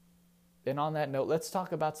on that note, let's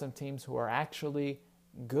talk about some teams who are actually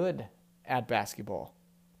good at basketball.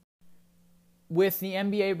 With the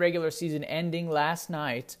NBA regular season ending last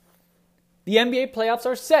night, the NBA playoffs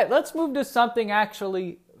are set. Let's move to something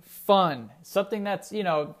actually fun. Something that's,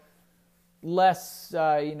 less,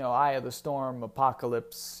 Eye of the Storm,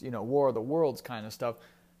 Apocalypse, War of the Worlds kind of stuff.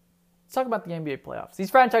 Let's talk about the NBA playoffs. These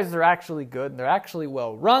franchises are actually good. They're actually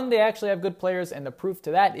well run. They actually have good players, and the proof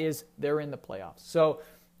to that is they're in the playoffs. So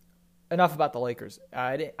enough about the Lakers.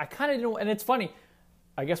 I kind of didn't, and it's funny.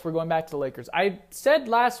 I guess we're going back to the Lakers. I said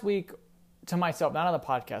last week to myself, not on the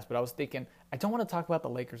podcast, but I was thinking, I don't want to talk about the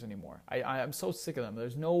Lakers anymore. I'm so sick of them.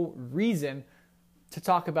 There's no reason to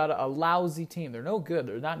talk about a lousy team. They're no good.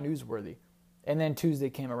 They're not newsworthy. And then Tuesday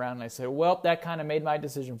came around, and I said, well, that kind of made my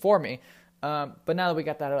decision for me. But now that we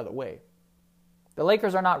got that out of the way, the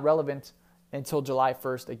Lakers are not relevant until July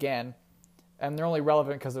 1st again. And they're only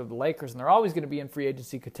relevant because they're the Lakers, and they're always going to be in free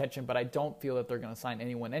agency contention, but I don't feel that they're going to sign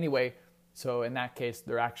anyone anyway. So in that case,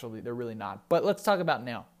 they're really not. But let's talk about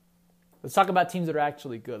now. Let's talk about teams that are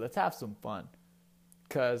actually good. Let's have some fun.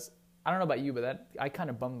 Because I don't know about you, but I kind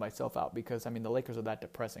of bummed myself out because, the Lakers are that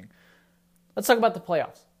depressing. Let's talk about the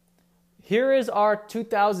playoffs. Here is our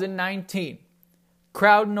 2019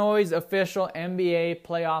 Crowd Noise official NBA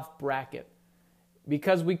playoff bracket.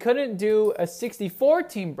 Because we couldn't do a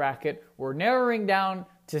 64-team bracket, we're narrowing down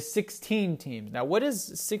to 16 teams. Now, what is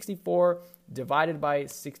 64 divided by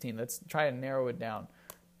 16? Let's try to narrow it down.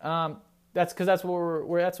 That's what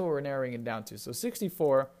we're narrowing it down to. So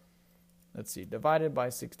 64, let's see, divided by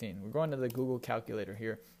 16. We're going to the Google calculator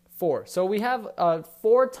here. 4. So we have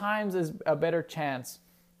 4 times as a better chance.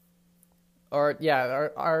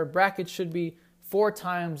 Our bracket should be 4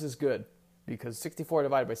 times as good. Because 64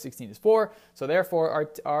 divided by 16 is 4. So therefore,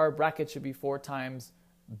 our bracket should be 4 times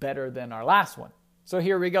better than our last one. So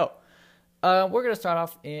here we go. We're going to start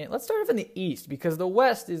off let's start off in the East because the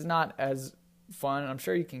West is not as fun. I'm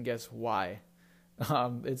sure you can guess why.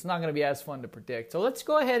 It's not going to be as fun to predict. So let's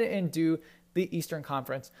go ahead and do the Eastern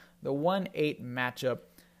Conference, the 1-8 matchup.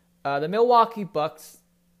 The Milwaukee Bucks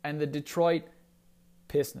and the Detroit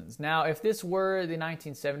Pistons. Now, if this were the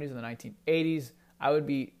 1970s and the 1980s, I would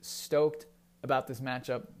be stoked about this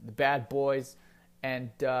matchup. The bad boys,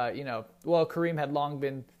 and Kareem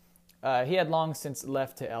had long since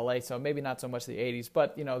left to LA, so maybe not so much the 80s.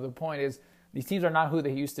 But the point is, these teams are not who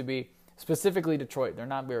they used to be. Specifically, Detroit, they're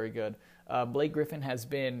not very good. Blake Griffin has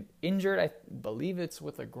been injured. I believe it's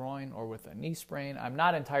with a groin or with a knee sprain. I'm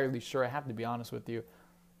not entirely sure. I have to be honest with you.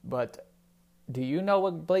 But do you know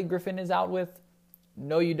what Blake Griffin is out with?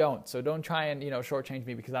 No, you don't. So don't try and shortchange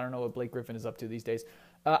me because I don't know what Blake Griffin is up to these days.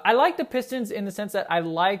 I like the Pistons in the sense that I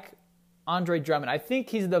like Andre Drummond. I think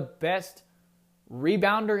he's the best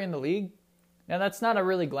rebounder in the league. Now, that's not a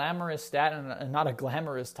really glamorous stat and not a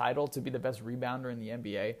glamorous title to be the best rebounder in the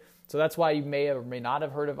NBA. So that's why you may or may not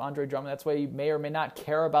have heard of Andre Drummond. That's why you may or may not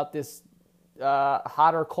care about this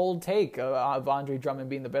hot or cold take of Andre Drummond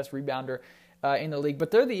being the best rebounder in the league.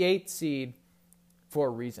 But they're the 8th seed for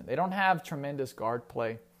a reason. They don't have tremendous guard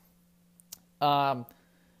play.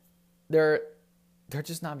 They're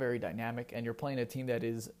just not very dynamic, and you're playing a team that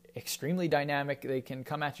is extremely dynamic. They can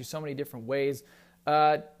come at you so many different ways.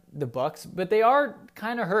 The Bucks, but they are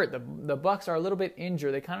kind of hurt. The Bucks are a little bit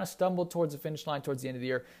injured. They kind of stumbled towards the finish line towards the end of the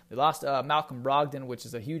year. They lost Malcolm Brogdon, which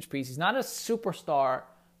is a huge piece. He's not a superstar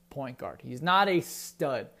point guard. He's not a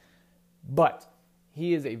stud, but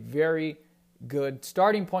he is a very good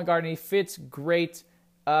starting point guard, and he fits great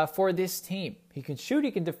for this team. He can shoot,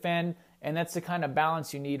 he can defend, and that's the kind of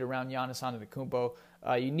balance you need around Giannis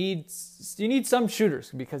Antetokounmpo. You need some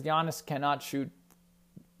shooters because Giannis cannot shoot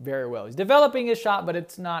very well. He's developing his shot, but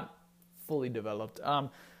it's not fully developed.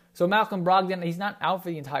 So Malcolm Brogdon, he's not out for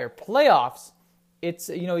the entire playoffs. It's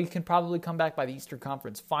he can probably come back by the Eastern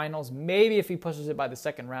Conference Finals, maybe if he pushes it by the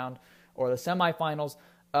second round or the semifinals.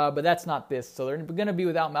 But that's not this. So they're going to be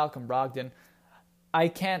without Malcolm Brogdon. I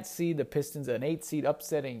can't see the Pistons, an 8 seed,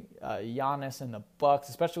 upsetting Giannis and the Bucks,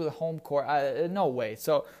 especially with home court. No way.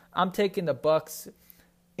 So I'm taking the Bucks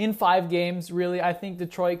in 5 games, really. I think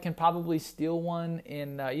Detroit can probably steal one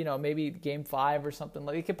in, maybe game 5 or something.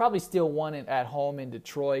 They could probably steal one at home in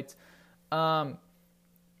Detroit. Well,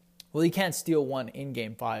 you can't steal one in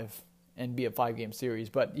game 5 and be a 5-game series.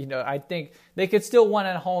 But, I think they could steal one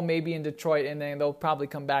at home, maybe in Detroit, and then they'll probably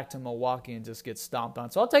come back to Milwaukee and just get stomped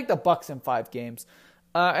on. So I'll take the Bucks in 5 games.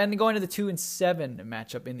 And then going to the 2-7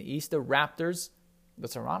 matchup in the East, the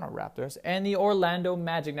Toronto Raptors, and the Orlando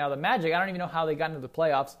Magic. Now, the Magic, I don't even know how they got into the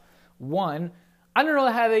playoffs. 1, I don't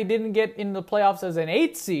know how they didn't get into the playoffs as an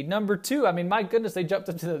 8 seed. Number 2, my goodness, they jumped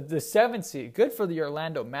up to the 7 seed. Good for the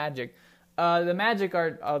Orlando Magic. The Magic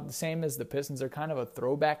are the same as the Pistons. They're kind of a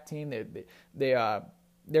throwback team.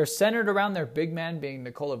 They're centered around their big man being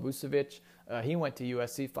Nikola Vucevic. He went to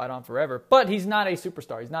USC, fight on forever. But he's not a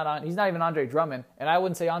superstar. He's not even Andre Drummond. And I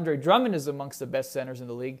wouldn't say Andre Drummond is amongst the best centers in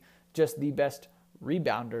the league, just the best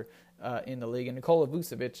rebounder in the league. And Nikola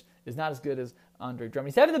Vucevic is not as good as Andre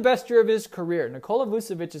Drummond. He's having the best year of his career. Nikola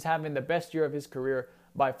Vucevic is having the best year of his career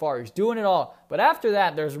by far. He's doing it all. But after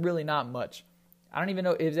that, there's really not much. I don't even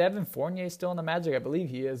know, is Evan Fournier still in the Magic? I believe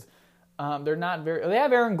he is. They're not very. They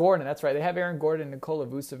have Aaron Gordon. That's right. They have Aaron Gordon and Nikola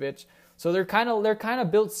Vucevic. So they're kind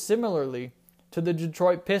of built similarly to the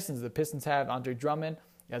Detroit Pistons. The Pistons have Andre Drummond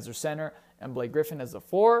as their center and Blake Griffin as the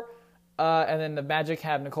 4. And then the Magic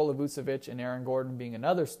have Nikola Vucevic and Aaron Gordon being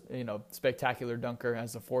another, spectacular dunker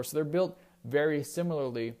as the 4. So they're built very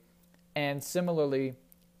similarly. And similarly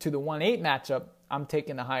to the 1-8 matchup, I'm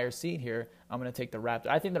taking the higher seed here. I'm going to take the Raptors.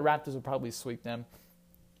 I think the Raptors will probably sweep them.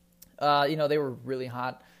 They were really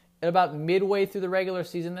hot at about midway through the regular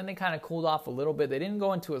season. Then they kind of cooled off a little bit. They didn't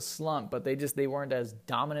go into a slump, but they weren't as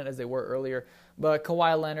dominant as they were earlier. But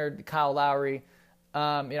Kawhi Leonard, Kyle Lowry,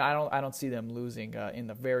 I don't see them losing in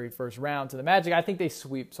the very first round to the Magic. I think they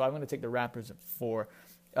sweep, so I'm going to take the Raptors at 4.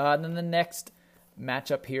 And then the next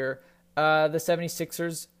matchup here, the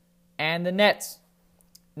 76ers and the Nets.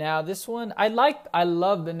 Now, this one, I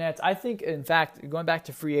love the Nets. I think, in fact, going back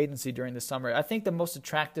to free agency during the summer, I think the most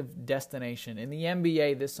attractive destination in the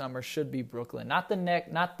NBA this summer should be Brooklyn. Not the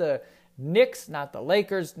Knicks, not the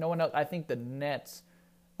Lakers, no one else. I think the Nets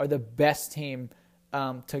are the best team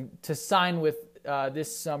to sign with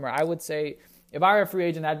this summer. I would say, if I were a free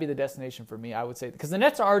agent, that'd be the destination for me, I would say. Because the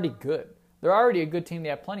Nets are already good. They're already a good team. They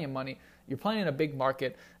have plenty of money. You're playing in a big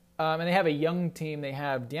market. And they have a young team. They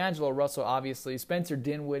have D'Angelo Russell, obviously. Spencer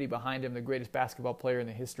Dinwiddie behind him, the greatest basketball player in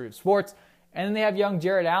the history of sports. And then they have young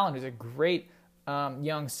Jared Allen, who's a great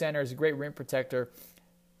young center. He's a great rim protector.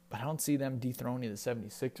 But I don't see them dethroning the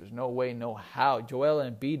 76ers. No way, no how. Joel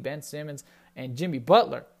Embiid, Ben Simmons, and Jimmy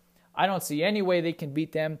Butler. I don't see any way they can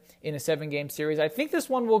beat them in a 7-game series. I think this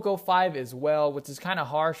one will go 5 as well, which is kind of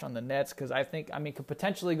harsh on the Nets because could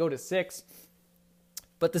potentially go to 6.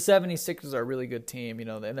 But the 76ers are a really good team,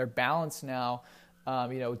 and they're balanced now.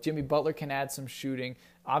 Jimmy Butler can add some shooting.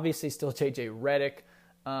 Obviously, still J.J. Redick.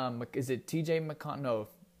 Is it T.J. McConnell? No,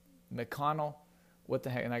 McConnell. What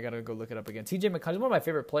the heck? And I got to go look it up again. T.J. McConnell is one of my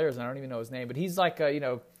favorite players, and I don't even know his name. But he's like a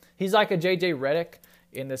J.J. Redick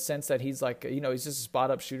in the sense that he's like, he's just a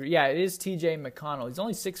spot-up shooter. Yeah, it is T.J. McConnell. He's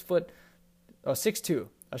only 6'2".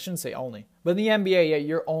 I shouldn't say only. But in the NBA, yeah,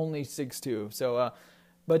 you're only 6'2". So,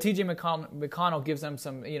 but T.J. McConnell gives them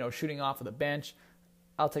some, shooting off of the bench.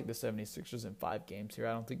 I'll take the 76ers in 5 games here.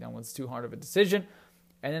 I don't think that one's too hard of a decision.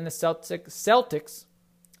 And then the Celtics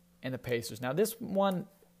and the Pacers. Now, this one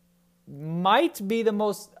might be the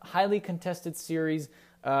most highly contested series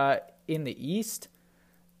in the East,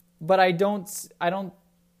 but I don't.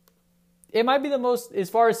 It might be the most as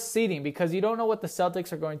far as seeding because you don't know what the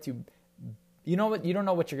Celtics are going to. You don't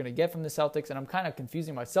know what you're going to get from the Celtics, and I'm kind of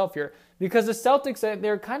confusing myself here because the Celtics,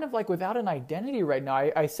 they're kind of like without an identity right now.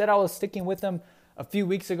 I said I was sticking with them a few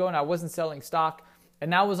weeks ago, and I wasn't selling stock,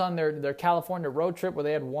 and that was on their California road trip where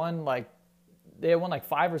they had won like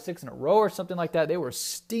 5 or 6 in a row or something like that. They were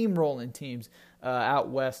steamrolling teams out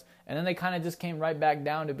west, and then they kind of just came right back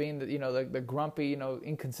down to being the grumpy,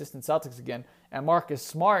 inconsistent Celtics again. And Marcus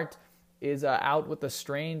Smart is out with a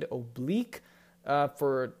strained oblique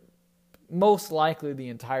for most likely the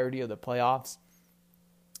entirety of the playoffs.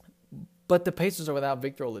 But the Pacers are without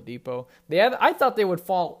Victor Oladipo. I thought they would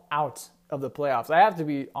fall out of the playoffs. I have to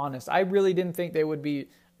be honest. I really didn't think they would be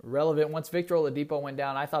relevant. Once Victor Oladipo went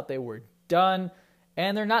down, I thought they were done.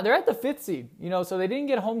 And they're not. They're at the 5th seed, so they didn't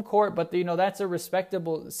get home court, but that's a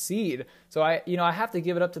respectable seed. So I have to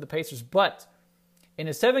give it up to the Pacers. But in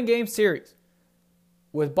a 7-game series,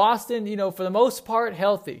 with Boston, for the most part,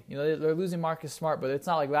 healthy. They're losing Marcus Smart, but it's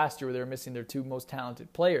not like last year where they were missing their 2 most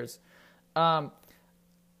talented players.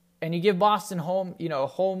 And you give Boston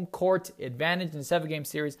home court advantage in a 7-game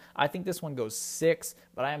series. I think this one goes 6,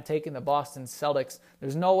 but I am taking the Boston Celtics.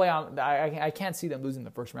 There's no way I can't see them losing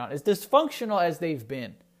the first round. As dysfunctional as they've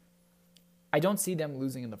been, I don't see them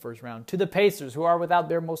losing in the first round to the Pacers, who are without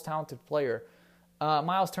their most talented player.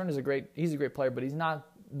 Miles Turner he's a great player, but he's not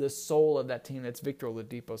the soul of that team. That's Victor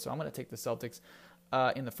Oladipo. So I'm going to take the Celtics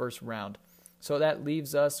in the first round. So that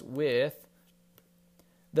leaves us with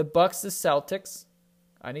the Bucks, the Celtics.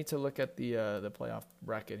 I need to look at the playoff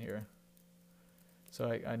bracket here,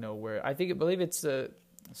 so I know where. I believe it's the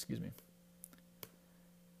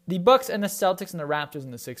Bucks and the Celtics and the Raptors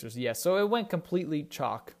and the Sixers. Yes, so it went completely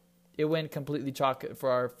chalk. It went completely chalk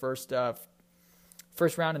for our first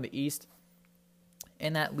round in the East,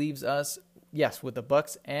 and that leaves us. Yes, with the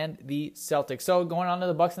Bucks and the Celtics. So going on to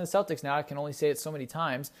the Bucks and the Celtics now, I can only say it so many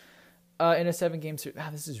times in a 7-game series.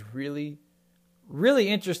 This is really, really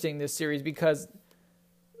interesting, this series, because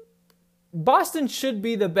Boston should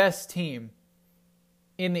be the best team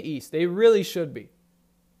in the East. They really should be.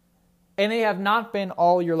 And they have not been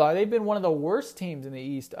all year long. They've been one of the worst teams in the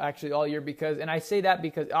East actually all year and I say that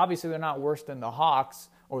because obviously they're not worse than the Hawks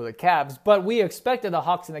or the Cavs, but we expected the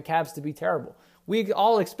Hawks and the Cavs to be terrible. We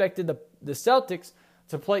all expected the Celtics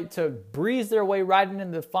to breeze their way right into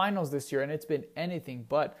the finals this year, and it's been anything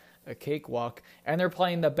but a cakewalk. And they're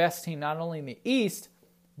playing the best team not only in the East,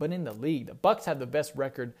 but in the league. The Bucks have the best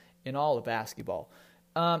record in all of basketball.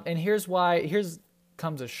 And here's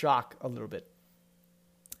comes a shock a little bit.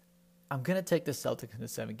 I'm going to take the Celtics in the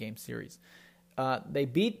 7-game series. They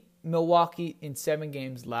beat Milwaukee in 7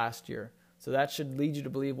 games last year. So that should lead you to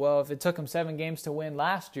believe, well, if it took them 7 games to win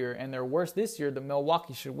last year and they're worse this year, the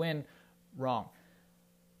Milwaukee should win. Wrong.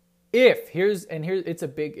 Here's it's a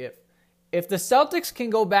big if. If the Celtics can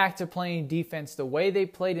go back to playing defense the way they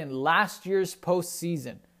played in last year's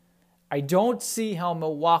postseason, I don't see how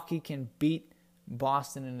Milwaukee can beat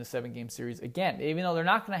Boston in the 7-game series again. Even though they're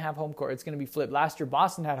not going to have home court, it's going to be flipped. Last year,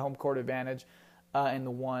 Boston had home court advantage in the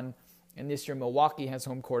one, and this year Milwaukee has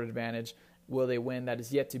home court advantage. Will they win? That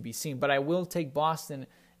is yet to be seen. But I will take Boston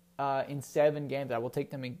in 7 games. I will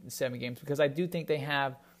take them in 7 games because I do think they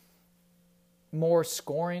have more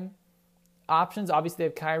scoring options. Obviously, they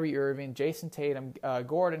have Kyrie Irving, Jason Tatum,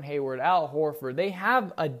 Gordon Hayward, Al Horford. They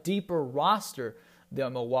have a deeper roster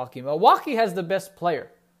than Milwaukee. Milwaukee has the best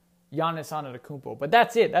player, Giannis Antetokounmpo. But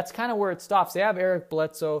that's it. That's kind of where it stops. They have Eric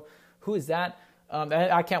Bledsoe. Who is that?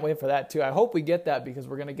 I can't wait for that, too. I hope we get that because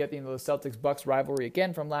we're going to get the Celtics-Bucks rivalry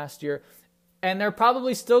again from last year. And they're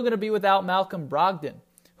probably still going to be without Malcolm Brogdon,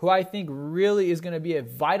 who I think really is going to be a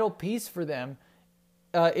vital piece for them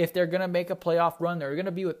if they're going to make a playoff run. They're going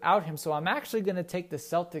to be without him. So I'm actually going to take the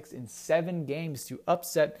Celtics in 7 games to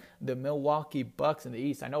upset the Milwaukee Bucks in the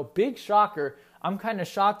East. I know, big shocker. I'm kind of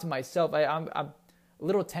shocked myself. I'm a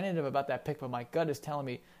little tentative about that pick, but my gut is telling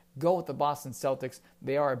me go with the Boston Celtics.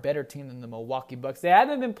 They are a better team than the Milwaukee Bucks. They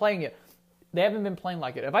haven't been playing it. They haven't been playing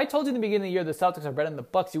like it. If I told you in the beginning of the year the Celtics are better than the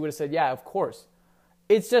Bucks, you would have said, yeah, of course.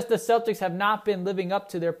 It's just the Celtics have not been living up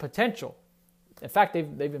to their potential. In fact,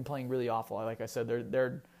 they've been playing really awful. Like I said,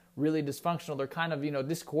 they're really dysfunctional. They're kind of,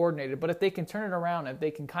 discoordinated. But if they can turn it around, if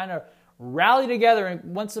they can kind of rally together,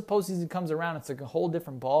 and once the postseason comes around, it's like a whole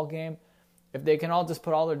different ball game. If they can all just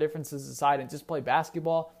put all their differences aside and just play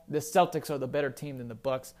basketball, the Celtics are the better team than the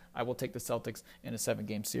Bucks. I will take the Celtics in a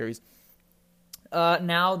 7-game series.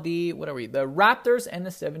 Now the Raptors and the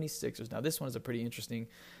 76ers. Now this one is a pretty interesting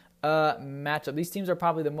matchup. These teams are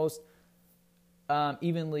probably the most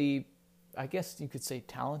evenly, I guess you could say,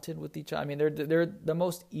 talented with each other. I mean, they're the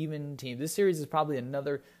most even team. This series is probably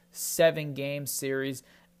another 7-game series.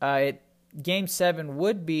 Game 7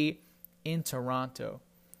 would be in Toronto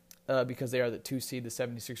because they are the 2 seed. The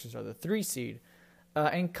 76ers are the 3 seed.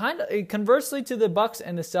 And kind of conversely to the Bucks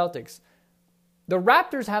and the Celtics, the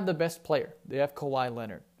Raptors have the best player. They have Kawhi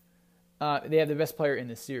Leonard. They have the best player in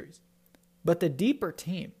this series. But the deeper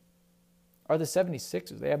team are the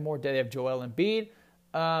 76ers. They have more depth. They have Joel Embiid,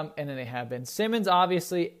 and then they have Ben Simmons,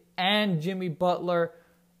 obviously, and Jimmy Butler.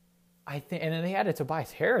 I think, and then they added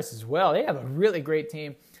Tobias Harris as well. They have a really great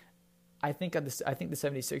team. I think the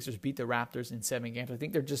 76ers beat the Raptors in 7 games. I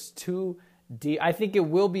think they're just too deep. I think it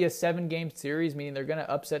will be a 7-game series, meaning they're going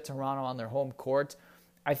to upset Toronto on their home court.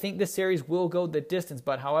 I think the series will go the distance,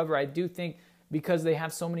 but however, I do think because they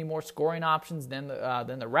have so many more scoring options than the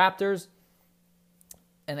Raptors,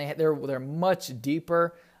 and they're much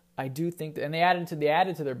deeper. I do think that, and they added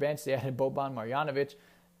to their bench. They added Boban Marjanovic.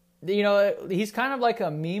 He's kind of like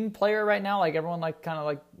a meme player right now. Like everyone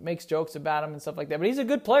makes jokes about him and stuff like that. But he's a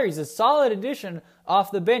good player. He's a solid addition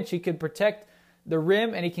off the bench. He could protect the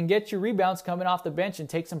rim, and he can get you rebounds coming off the bench and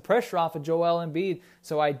take some pressure off of Joel Embiid.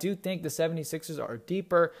 So I do think the 76ers are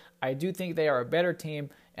deeper. I do think they are a better team,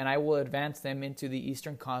 and I will advance them into the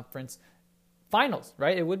Eastern Conference Finals,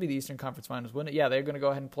 right? It would be the Eastern Conference Finals, wouldn't it? Yeah, they're going to go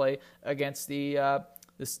ahead and play against the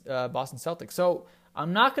Boston Celtics. So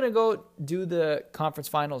I'm not going to go do the conference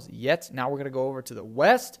finals yet. Now we're going to go over to the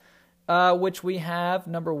West, which we have,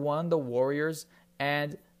 number 1, the Warriors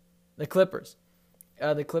and the Clippers.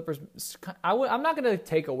 The Clippers, I'm not going to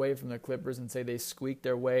take away from the Clippers and say they squeaked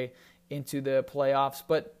their way into the playoffs,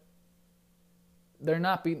 but they're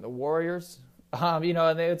not beating the Warriors. And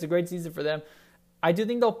it's a great season for them. I do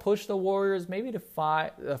think they'll push the Warriors maybe to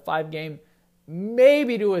a 5-game,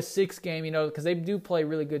 maybe to a 6-game, because they do play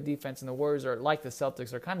really good defense, and the Warriors are, like the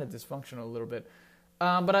Celtics, are kind of dysfunctional a little bit.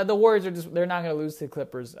 But the Warriors they're not going to lose to the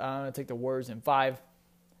Clippers. I'm going to take the Warriors in 5.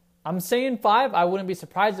 I'm saying 5. I wouldn't be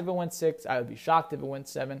surprised if it went 6. I would be shocked if it went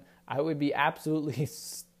 7. I would be absolutely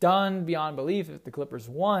stunned beyond belief if the Clippers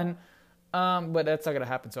won. But that's not going to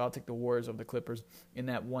happen, so I'll take the Warriors over the Clippers in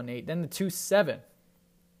that 1-8. Then the 2-7.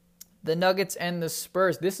 the Nuggets and the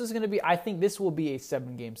Spurs. I think this will be a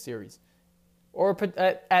 7-game series, or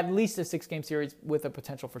at least a 6-game series with a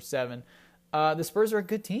potential for 7. The Spurs are a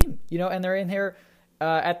good team, and they're in here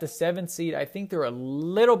at the 7th seed. I think they're a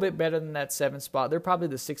little bit better than that 7th spot. They're probably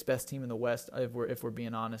the 6th best team in the West, if we're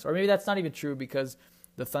being honest. Or maybe that's not even true because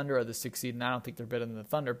the Thunder are the 6th seed, and I don't think they're better than the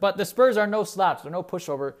Thunder. But the Spurs are no slouch. They're no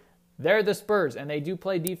pushover. They're the Spurs, and they do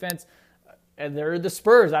play defense, and they're the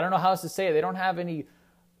Spurs. I don't know how else to say it. They don't have any.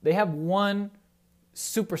 They have one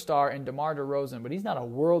superstar in DeMar DeRozan, but he's not a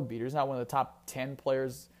world beater. He's not one of the top 10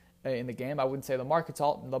 players in the game. I wouldn't say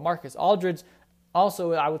LaMarcus Aldridge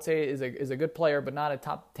also, I would say, is a good player, but not a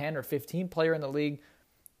top 10 or 15 player in the league.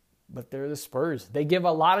 But they're the Spurs. They give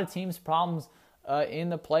a lot of teams problems in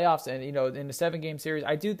the playoffs, and in the 7-game series.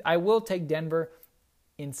 I will take Denver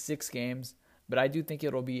in 6 games, but I do think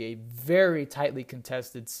it'll be a very tightly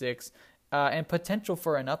contested 6. And potential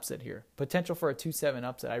for an upset here. Potential for a 2-7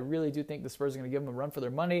 upset. I really do think the Spurs are going to give them a run for their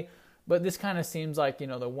money. But this kind of seems like,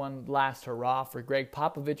 the one last hurrah for Greg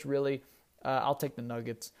Popovich, really. I'll take the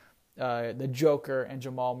Nuggets, the Joker, and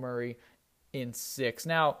Jamal Murray in 6.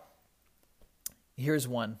 Now, here's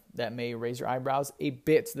one that may raise your eyebrows a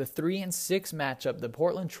bit. The 3 and 6 matchup, the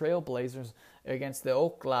Portland Trail Blazers against the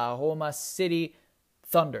Oklahoma City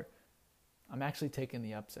Thunder. I'm actually taking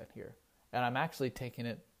the upset here. And I'm actually taking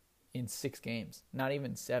it in 6 games, not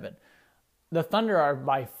even 7. The Thunder are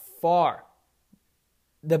by far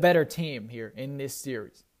the better team here in this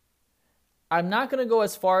series. I'm not going to go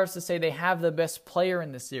as far as to say they have the best player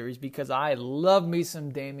in this series because I love me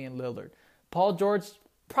some Damian Lillard. Paul George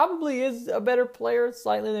probably is a better player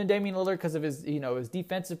slightly than Damian Lillard because of his, his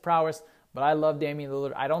defensive prowess, but I love Damian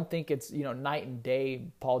Lillard. I don't think it's, night and day.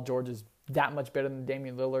 Paul George is that much better than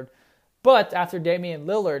Damian Lillard. But after Damian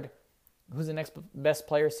Lillard, who's the next best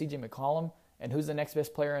player? C.J. McCollum. And who's the next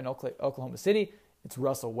best player in Oklahoma City? It's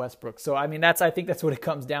Russell Westbrook. So, I think that's what it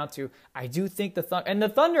comes down to. I do think the Thunder, and the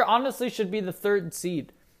Thunder honestly should be the 3rd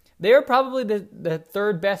seed. They are probably the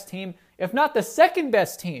 3rd best team, if not the 2nd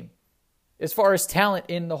best team, as far as talent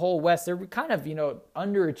in the whole West. They're kind of,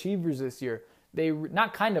 underachievers this year. They are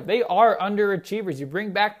underachievers. You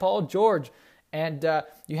bring back Paul George, and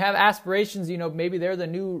you have aspirations, maybe they're the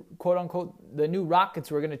new, quote-unquote, the new Rockets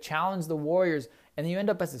who are going to challenge the Warriors, and then you end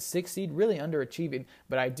up as a 6th seed, really underachieving.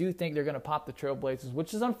 But I do think they're going to pop the Trailblazers,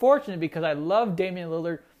 which is unfortunate because I love Damian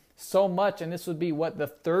Lillard so much, and this would be,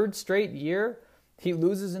 the 3rd straight year he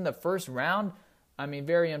loses in the first round?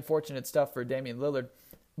 Very unfortunate stuff for Damian Lillard.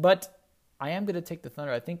 But I am going to take the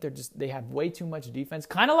Thunder. I think they have way too much defense,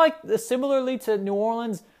 kind of like similarly to New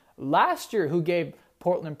Orleans last year, who gave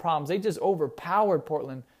Portland problems. They just overpowered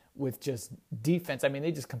Portland with just defense.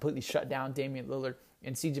 They just completely shut down Damian Lillard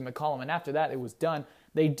and C.J. McCollum, and after that, it was done.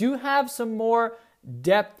 They do have some more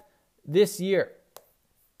depth this year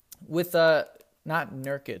with not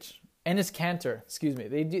Nurkic, Enes Kanter. Excuse me.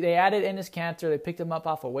 They added Enes Kanter. They picked him up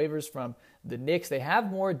off of waivers from the Knicks. They have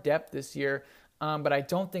more depth this year, but I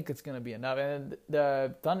don't think it's going to be enough. And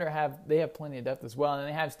the Thunder have plenty of depth as well, and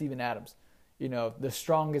they have Steven Adams, the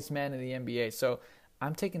strongest man in the NBA. So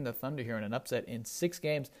I'm taking the Thunder here in an upset in 6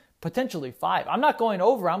 games, potentially 5. I'm not going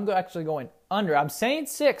over. I'm actually going under. I'm saying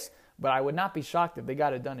 6, but I would not be shocked if they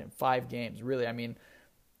got it done in 5 games, really.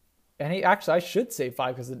 I should say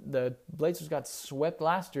 5 because the Blazers got swept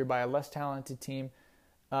last year by a less talented team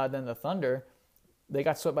than the Thunder. They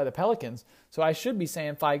got swept by the Pelicans. So I should be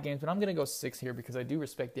saying 5 games, but I'm going to go 6 here because I do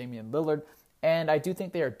respect Damian Lillard, and I do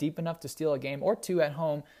think they are deep enough to steal a game or 2 at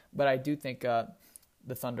home, but I do think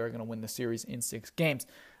the Thunder are going to win the series in 6 games.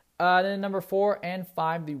 Then number 4 and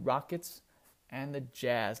 5, the Rockets and the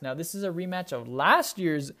Jazz. Now, this is a rematch of last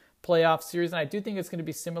year's playoff series, and I do think it's going to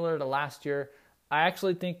be similar to last year. I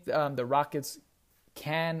actually think the Rockets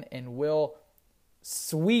can and will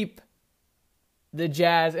sweep the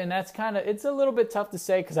Jazz, and it's a little bit tough to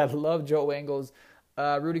say because I love Joe Ingles.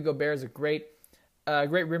 Rudy Gobert is a great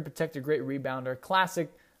rim protector, great rebounder,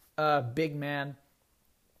 classic big man,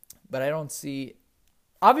 but I don't see...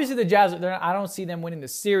 Obviously, the Jazz, I don't see them winning the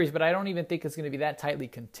series, but I don't even think it's going to be that tightly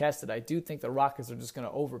contested. I do think the Rockets are just going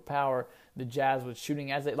to overpower the Jazz with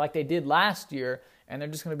shooting like they did last year, and they're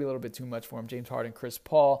just going to be a little bit too much for them. James Harden, Chris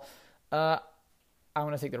Paul. I'm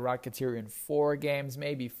going to take the Rockets here in 4 games,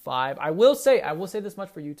 maybe 5. I will say this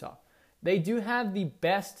much for Utah. They do have the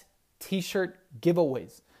best T-shirt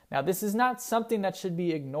giveaways. Now, this is not something that should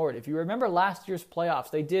be ignored. If you remember last year's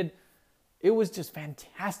playoffs, it was just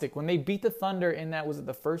fantastic. When they beat the Thunder in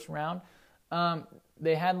the first round,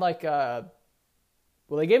 they had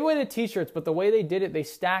they gave away the T-shirts, but the way they did it, they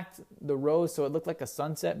stacked the rows so it looked like a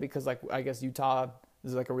sunset because, I guess Utah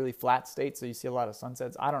is a really flat state, so you see a lot of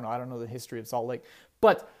sunsets. I don't know the history of Salt Lake.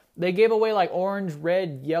 But They gave away like orange,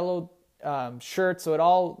 red, yellow shirts,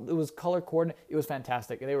 so it was color coordinated. It was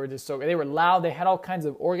fantastic. They were just they were loud. They had all kinds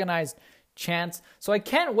of organized chants. So I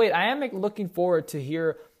can't wait. I am looking forward to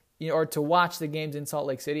hear, or to watch the games in Salt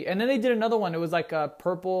Lake City. And then they did another one. It was like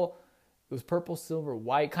purple. It was purple, silver,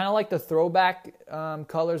 white, kind of like the throwback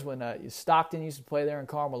colors when Stockton used to play there in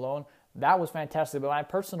Karl Malone. That was fantastic. But my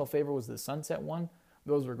personal favorite was the sunset one.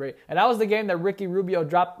 Those were great. And that was the game that Ricky Rubio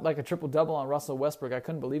dropped like a triple-double on Russell Westbrook. I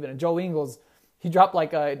couldn't believe it. And Joe Ingles, he dropped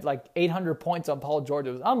like 800 points on Paul George.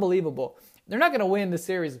 It was unbelievable. They're not going to win the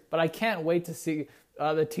series, but I can't wait to see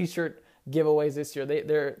the T-shirt giveaways this year.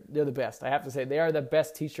 They're the best. I have to say, they are the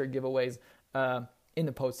best T-shirt giveaways in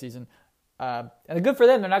the postseason. And good for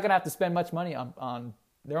them. They're not going to have to spend much money on.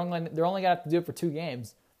 They're only going to have to do it for 2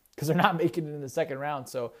 games because they're not making it in the second round.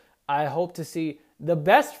 So I hope to see the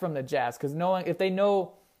best from the Jazz, because if they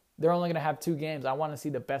know they're only going to have 2 games, I want to see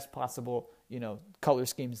the best possible, color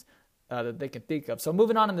schemes that they can think of. So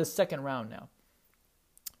moving on in the second round now,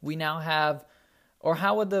 we now have, or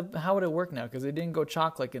how would it work now? Because they didn't go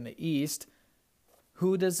chalk like in the East.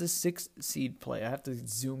 Who does the 6th seed play? I have to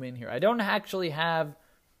zoom in here. I don't actually have.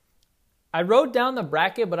 I wrote down the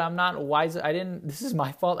bracket, but I'm not wise. This is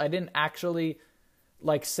my fault. I didn't actually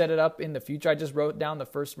set it up in the future. I just wrote down the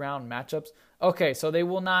first round matchups. Okay, so they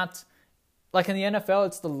will not, like in the NFL,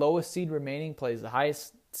 it's the lowest seed remaining plays the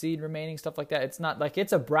highest seed remaining, stuff like that. It's not like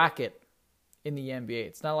it's a bracket in the NBA.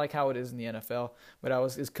 It's not like how it is in the NFL, but I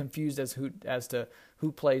was as confused as to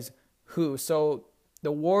who plays who. So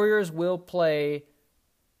the Warriors will play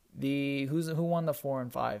who won the 4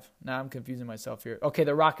 and 5? Now I'm confusing myself here. Okay,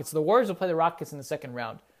 the Rockets. The Warriors will play the Rockets in the second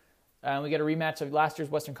round. We get a rematch of last year's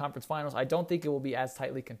Western Conference Finals. I don't think it will be as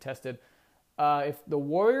tightly contested. If the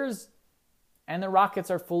Warriors and the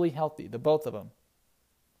Rockets are fully healthy, the both of them,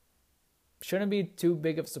 shouldn't be too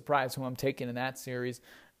big of a surprise who I'm taking in that series.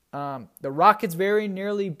 The Rockets very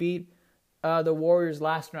nearly beat the Warriors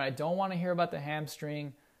last night. I don't want to hear about the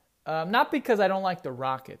hamstring. Not because I don't like the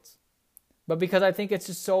Rockets, but because I think it's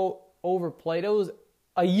just so overplayed. It was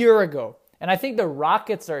a year ago. And I think the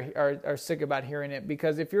Rockets are sick about hearing it,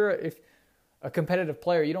 because if you're a competitive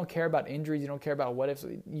player, you don't care about injuries, you don't care about what ifs,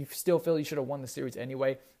 you still feel you should have won the series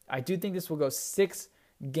anyway. I do think this will go 6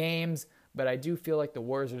 games, but I do feel like the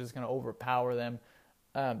Warriors are just going to overpower them.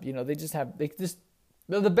 They're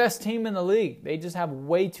the best team in the league. They just have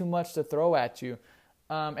way too much to throw at you.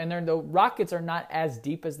 And the Rockets are not as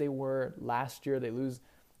deep as they were last year. They lose.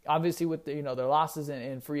 Obviously, with their losses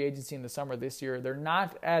in free agency in the summer this year, they're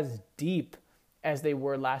not as deep as they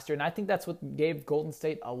were last year. And I think that's what gave Golden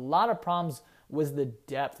State a lot of problems, was the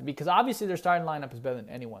depth. Because obviously their starting lineup is better than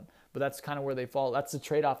anyone, but that's kind of where they fall. That's the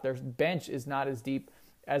trade-off. Their bench is not as deep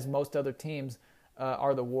as most other teams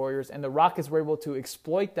are the Warriors. And the Rockets were able to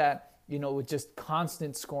exploit that, with just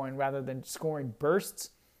constant scoring rather than scoring bursts.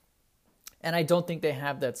 And I don't think they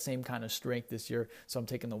have that same kind of strength this year. So I'm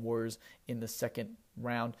taking the Warriors in the second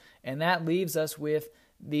round. And that leaves us with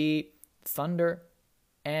the Thunder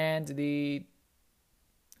and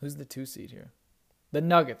who's the 2 seed here? The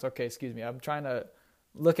Nuggets. Okay, excuse me. I'm trying to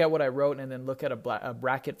look at what I wrote and then look at a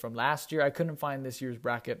bracket from last year. I couldn't find this year's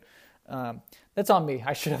bracket. That's on me.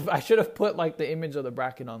 I should have put the image of the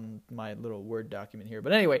bracket on my little Word document here.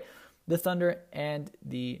 But anyway, the Thunder and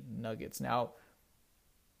the Nuggets. Now,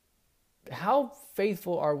 how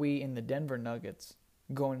faithful are we in the Denver Nuggets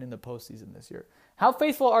going in the postseason this year? How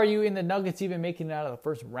faithful are you in the Nuggets even making it out of the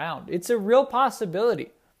first round? It's a real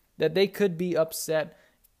possibility that they could be upset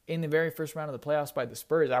in the very first round of the playoffs by the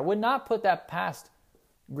Spurs. I would not put that past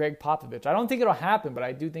Greg Popovich. I don't think it'll happen, but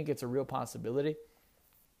I do think it's a real possibility.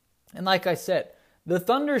 And like I said, the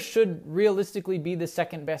Thunder should realistically be the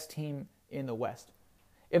second best team in the West.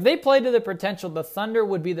 If they play to the potential, the Thunder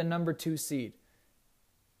would be the number 2 seed.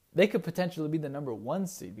 They could potentially be the number 1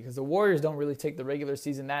 seed, because the Warriors don't really take the regular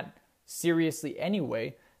season that seriously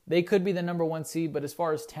anyway. They could be the number 1 seed, but as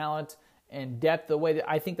far as talent and depth, the way that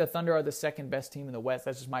I think the Thunder are the second best team in the West,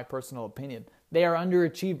 that's just my personal opinion. They are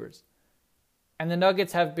underachievers. And the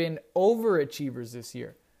Nuggets have been overachievers this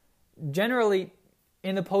year. Generally,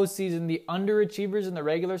 in the postseason, the underachievers in the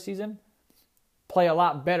regular season play a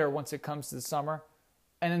lot better once it comes to the summer.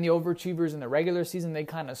 And then the overachievers in the regular season, they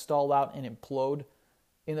kind of stall out and implode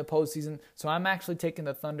in the postseason. So I'm actually taking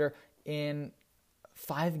the Thunder in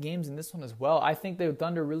 5 games in this one as well. I think the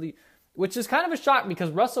Thunder really, which is kind of a shock,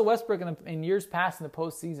 because Russell Westbrook in years past in the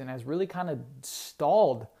postseason has really kind of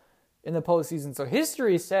stalled in the postseason. So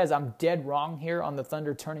history says I'm dead wrong here on the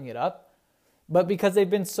Thunder turning it up. But because they've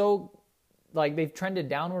been so, they've trended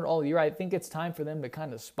downward all year, I think it's time for them to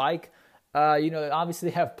kind of spike. Obviously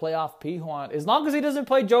they have playoff P who on. As long as he doesn't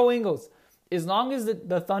play Joe Ingles. as long as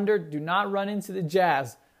the Thunder do not run into the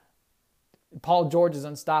Jazz, Paul George is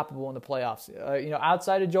unstoppable in the playoffs.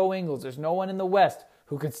 Outside of Joe Ingles, there's no one in the West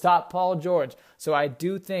who could stop Paul George. So I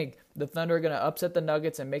do think the Thunder are going to upset the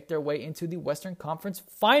Nuggets and make their way into the Western Conference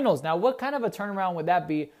Finals. Now, what kind of a turnaround would that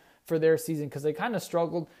be for their season? Because they kind of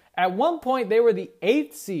struggled. At one point, they were the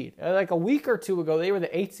 8th seed. Like a week or two ago, they were the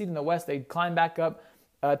 8th seed in the West. They climbed back up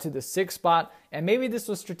to the 6th spot. And maybe this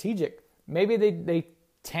was strategic. Maybe they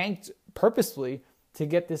tanked purposefully to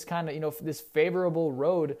get this kind of, this favorable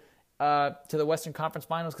road to the Western Conference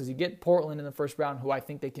Finals, because you get Portland in the first round, who I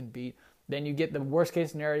think they can beat. Then you get the worst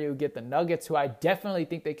case scenario, you get the Nuggets, who I definitely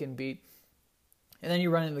think they can beat. And then you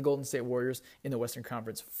run into the Golden State Warriors in the Western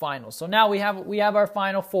Conference Finals. So now we have our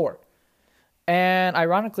Final Four. And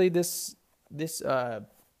ironically, this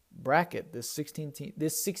bracket, this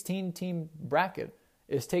 16 team bracket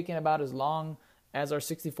is taking about as long as our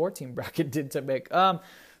 64 team bracket did to make.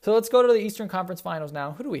 So let's go to the Eastern Conference Finals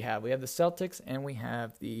now. Who do we have? We have the Celtics, and we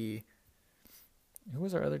have the... Who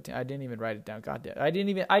was our other team? I didn't even write it down. God damn. I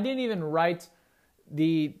didn't even write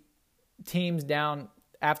the teams down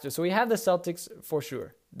after. So we have the Celtics for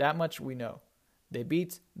sure. That much we know. They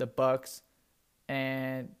beat the Bucks,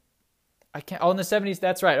 and I can't. Oh, and the 70s.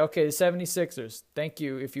 That's right. Okay, the 76ers. Thank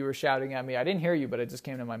you if you were shouting at me. I didn't hear you, but it just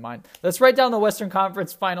came to my mind. Let's write down the Western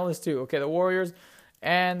Conference finalists too. Okay, the Warriors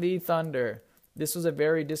and the Thunder. This was a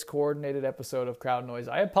very discoordinated episode of Crowd Noise.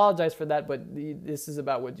 I apologize for that, but this is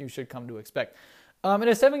about what you should come to expect. In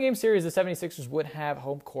a 7-game series, the 76ers would have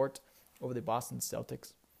home court over the Boston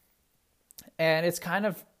Celtics. And it's kind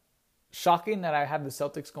of shocking that I have the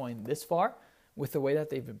Celtics going this far with the way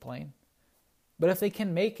that they've been playing. But if they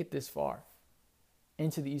can make it this far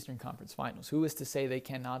into the Eastern Conference Finals, who is to say they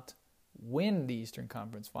cannot win the Eastern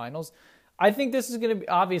Conference Finals? I think this is going to be,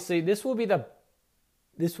 obviously, this will be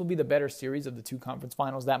the better series of the two conference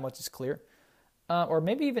finals. That much is clear. Or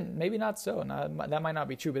maybe not so. That might not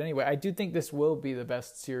be true. But anyway, I do think this will be the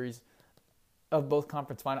best series of both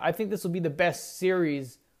conference finals. I think this will be the best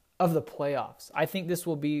series of the playoffs. I think this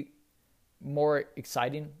will be more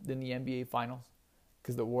exciting than the NBA Finals,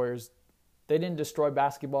 because the Warriors, they didn't destroy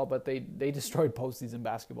basketball, but they destroyed postseason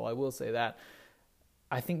basketball. I will say that.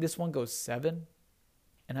 I think this one goes 7,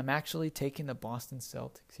 and I'm actually taking the Boston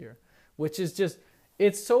Celtics here, which is just,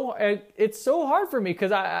 it's so hard for me,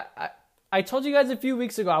 because I told you guys a few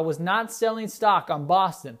weeks ago I was not selling stock on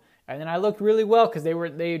Boston, and then I looked really well because they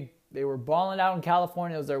were balling out in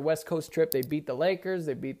California. It was their West Coast trip. They beat the Lakers,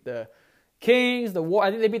 they beat the Kings, I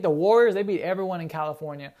think they beat the Warriors. They beat everyone in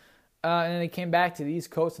California, and then they came back to the East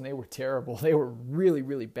Coast and they were terrible. They were really,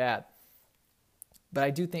 really bad. But I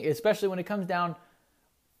do think, especially when it comes down,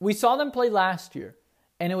 we saw them play last year,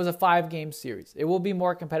 and it was a 5-game series. It will be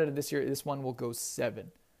more competitive this year. This one will go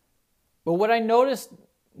 7. But what I noticed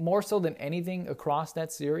more so than anything across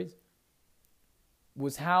that series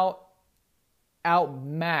was how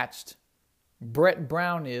outmatched Brett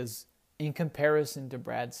Brown is in comparison to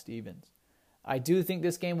Brad Stevens. I do think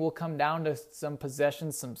this game will come down to some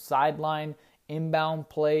possessions, some sideline inbound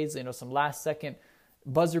plays, some last-second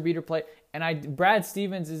buzzer beater play. And Brad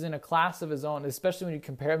Stevens is in a class of his own, especially when you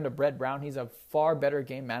compare him to Brett Brown. He's a far better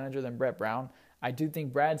game manager than Brett Brown. I do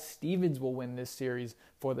think Brad Stevens will win this series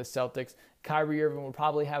for the Celtics. Kyrie Irving will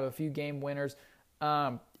probably have a few game winners.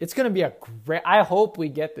 It's going to be a great... I hope we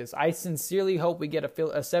get this. I sincerely hope we get a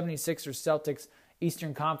 76ers Celtics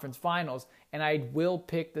Eastern Conference Finals, and I will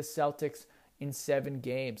pick the Celtics in 7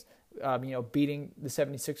 games, beating the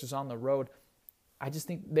 76ers on the road. I just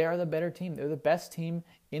think they are the better team. They're the best team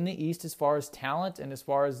in the East as far as talent and as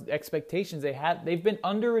far as expectations. They've been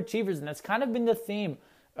underachievers, and that's kind of been the theme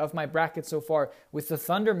of my bracket so far, with the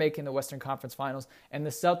Thunder making the Western Conference Finals and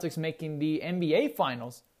the Celtics making the NBA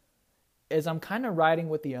Finals, is I'm kind of riding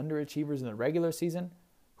with the underachievers in the regular season,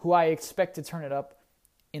 who I expect to turn it up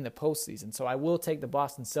in the postseason. So I will take the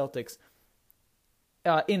Boston Celtics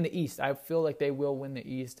in the East. I feel like they will win the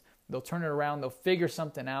East. They'll turn it around. They'll figure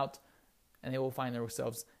something out, and they will find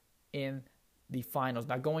themselves in the finals.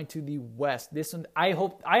 Now going to the West, this one I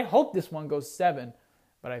hope this one goes 7,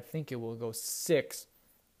 but I think it will go 6.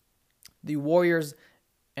 The Warriors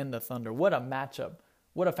and the Thunder. What a matchup.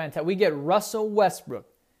 What a fantastic... We get Russell Westbrook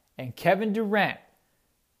and Kevin Durant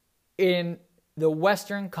in the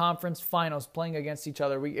Western Conference Finals playing against each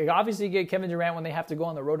other. We obviously get Kevin Durant when they have to go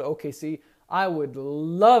on the road to OKC. I would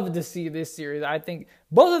love to see this series. I think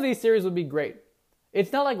both of these series would be great.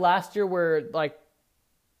 It's not like last year where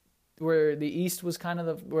the East was kind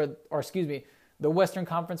of the Western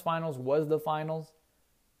Conference Finals was the finals.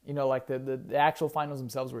 The actual finals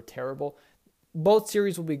themselves were terrible. Both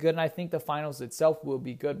series will be good, and I think the finals itself will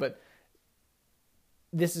be good. But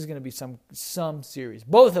this is going to be some series.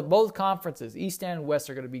 Both conferences, East and West,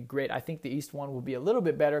 are going to be great. I think the East one will be a little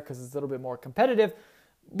bit better because it's a little bit more competitive,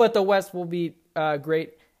 but the West will be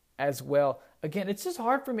great as well. Again, it's just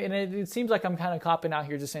hard for me, and it seems like I'm kind of copping out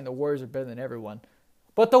here just saying the Warriors are better than everyone.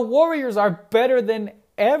 But the Warriors are better than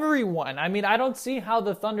everyone. I mean, I don't see how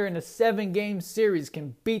the Thunder in a 7-game series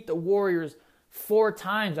can beat the Warriors 4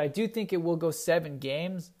 times. I do think it will go 7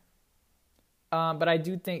 games. But I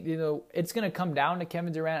do think, it's going to come down to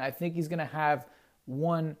Kevin Durant. I think he's going to have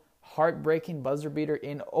one heartbreaking buzzer beater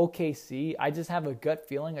in OKC. I just have a gut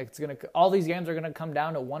feeling like all these games are going to come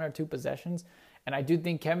down to 1 or 2 possessions. And I do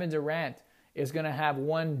think Kevin Durant is going to have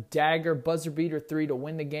one dagger buzzer beater 3 to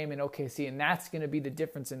win the game in OKC. And that's going to be the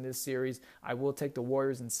difference in this series. I will take the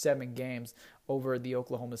Warriors in 7 games over the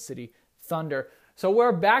Oklahoma City Thunder. So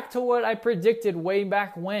we're back to what I predicted way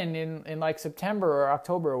back when in like September or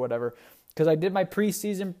October or whatever. Because I did my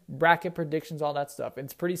preseason bracket predictions, all that stuff.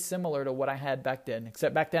 It's pretty similar to what I had back then.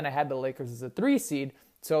 Except back then I had the Lakers as a 3 seed.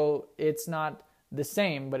 So it's not the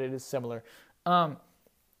same, but it is similar.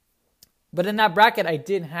 But in that bracket, I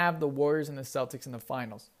did have the Warriors and the Celtics in the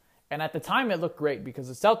finals. And at the time, it looked great because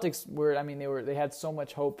the Celtics they had so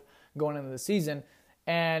much hope going into the season.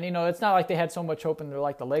 And, it's not like they had so much hope and they're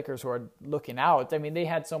like the Lakers who are looking out. I mean, they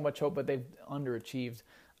had so much hope, but they've underachieved.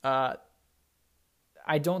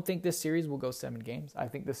 I don't think this series will go 7 games. I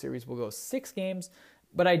think the series will go 6 games,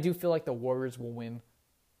 but I do feel like the Warriors will win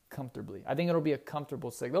comfortably. I think it'll be a comfortable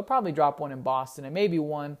 6. They'll probably drop one in Boston and maybe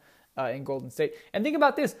one in Golden State. And think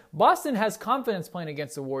about this. Boston has confidence playing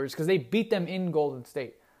against the Warriors because they beat them in Golden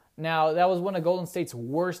State. Now, that was one of Golden State's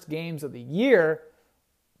worst games of the year,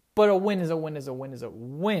 but a win is a win is a win is a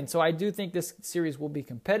win. So I do think this series will be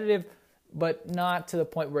competitive, but not to the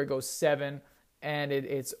point where it goes 7 and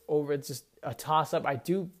it's over. It's just a toss-up. I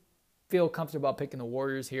do feel comfortable about picking the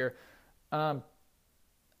Warriors here. And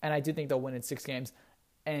I do think they'll win in 6 games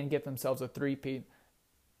and get themselves a 3-peat.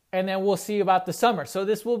 And then we'll see about the summer. So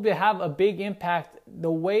this will have a big impact.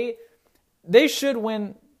 The way they should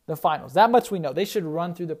win the finals. That much we know. They should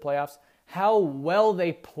run through the playoffs. How well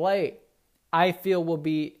they play, I feel, will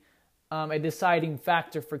be a deciding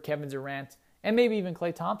factor for Kevin Durant and maybe even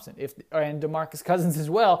Klay Thompson and DeMarcus Cousins as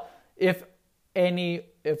well. If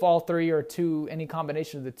all 3 or 2, any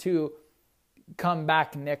combination of the 2 come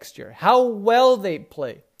back next year. How well they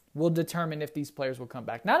play will determine if these players will come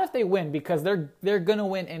back. Not if they win, because they're going to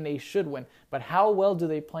win and they should win, but how well do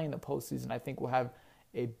they play in the postseason, I think will have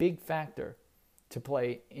a big factor to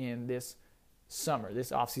play in this summer,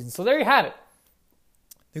 this offseason. So there you have it.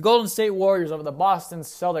 The Golden State Warriors over the Boston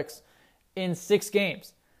Celtics in 6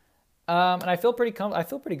 games. And I feel pretty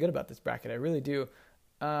good about this bracket. I really do.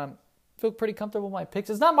 Feel pretty comfortable with my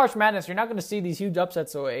picks. It's not March Madness. You're not going to see these huge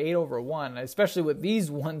upsets, so 8-1, especially with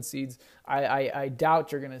these 1 seeds. I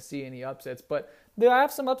doubt you're going to see any upsets, but I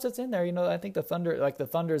have some upsets in there. I think the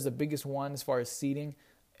Thunder is the biggest one as far as seeding,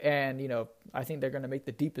 and I think they're going to make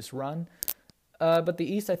the deepest run. But the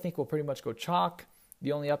East, I think, will pretty much go chalk.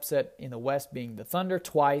 The only upset in the West being the Thunder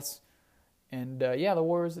twice, and the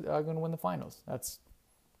Warriors are going to win the finals. That's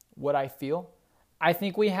what I feel. I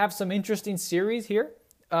think we have some interesting series here.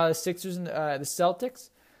 The Sixers and the Celtics,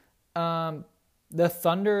 the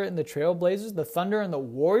Thunder and the Trailblazers, the Thunder and the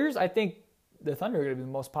Warriors. I think the Thunder are going to be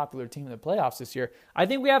the most popular team in the playoffs this year. I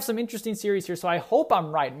think we have some interesting series here, so I hope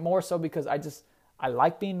I'm right, more so because I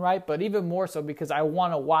like being right, but even more so because I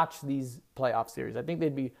want to watch these playoff series. I think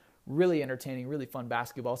they'd be really entertaining, really fun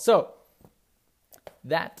basketball. So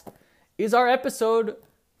that is our episode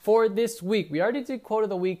for this week. We already did quote of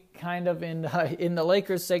the week kind of in the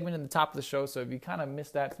Lakers segment in the top of the show. So if you kind of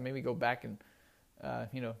missed that, so maybe go back and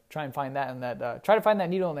try and find that try to find that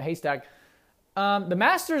needle in the haystack. The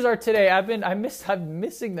Masters are today. I'm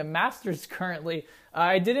missing the Masters currently.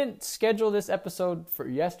 I didn't schedule this episode for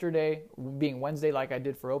yesterday, being Wednesday, like I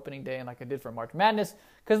did for opening day and like I did for March Madness,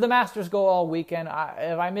 because the Masters go all weekend.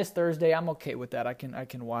 If I miss Thursday, I'm okay with that. I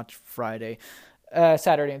can watch Friday,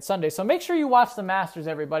 Saturday, and Sunday. So make sure you watch the Masters,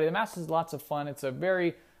 everybody. The Masters is lots of fun. It's a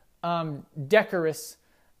very decorous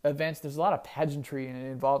event. There's a lot of pageantry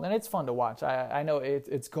involved, and it's fun to watch. I know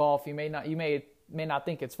it's golf. You may not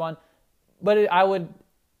think it's fun, but I would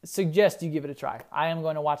suggest you give it a try. I am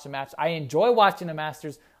going to watch the match. I enjoy watching the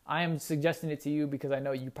Masters. I am suggesting it to you because I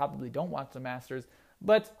know you probably don't watch the Masters,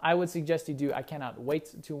 but I would suggest you do. I cannot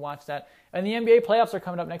wait to watch that. And the NBA playoffs are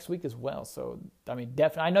coming up next week as well. So,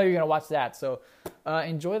 definitely, I know you're going to watch that. So,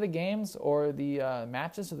 enjoy the games or the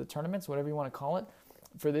matches or the tournaments, whatever you want to call it,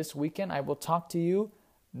 for this weekend. I will talk to you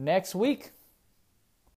next week.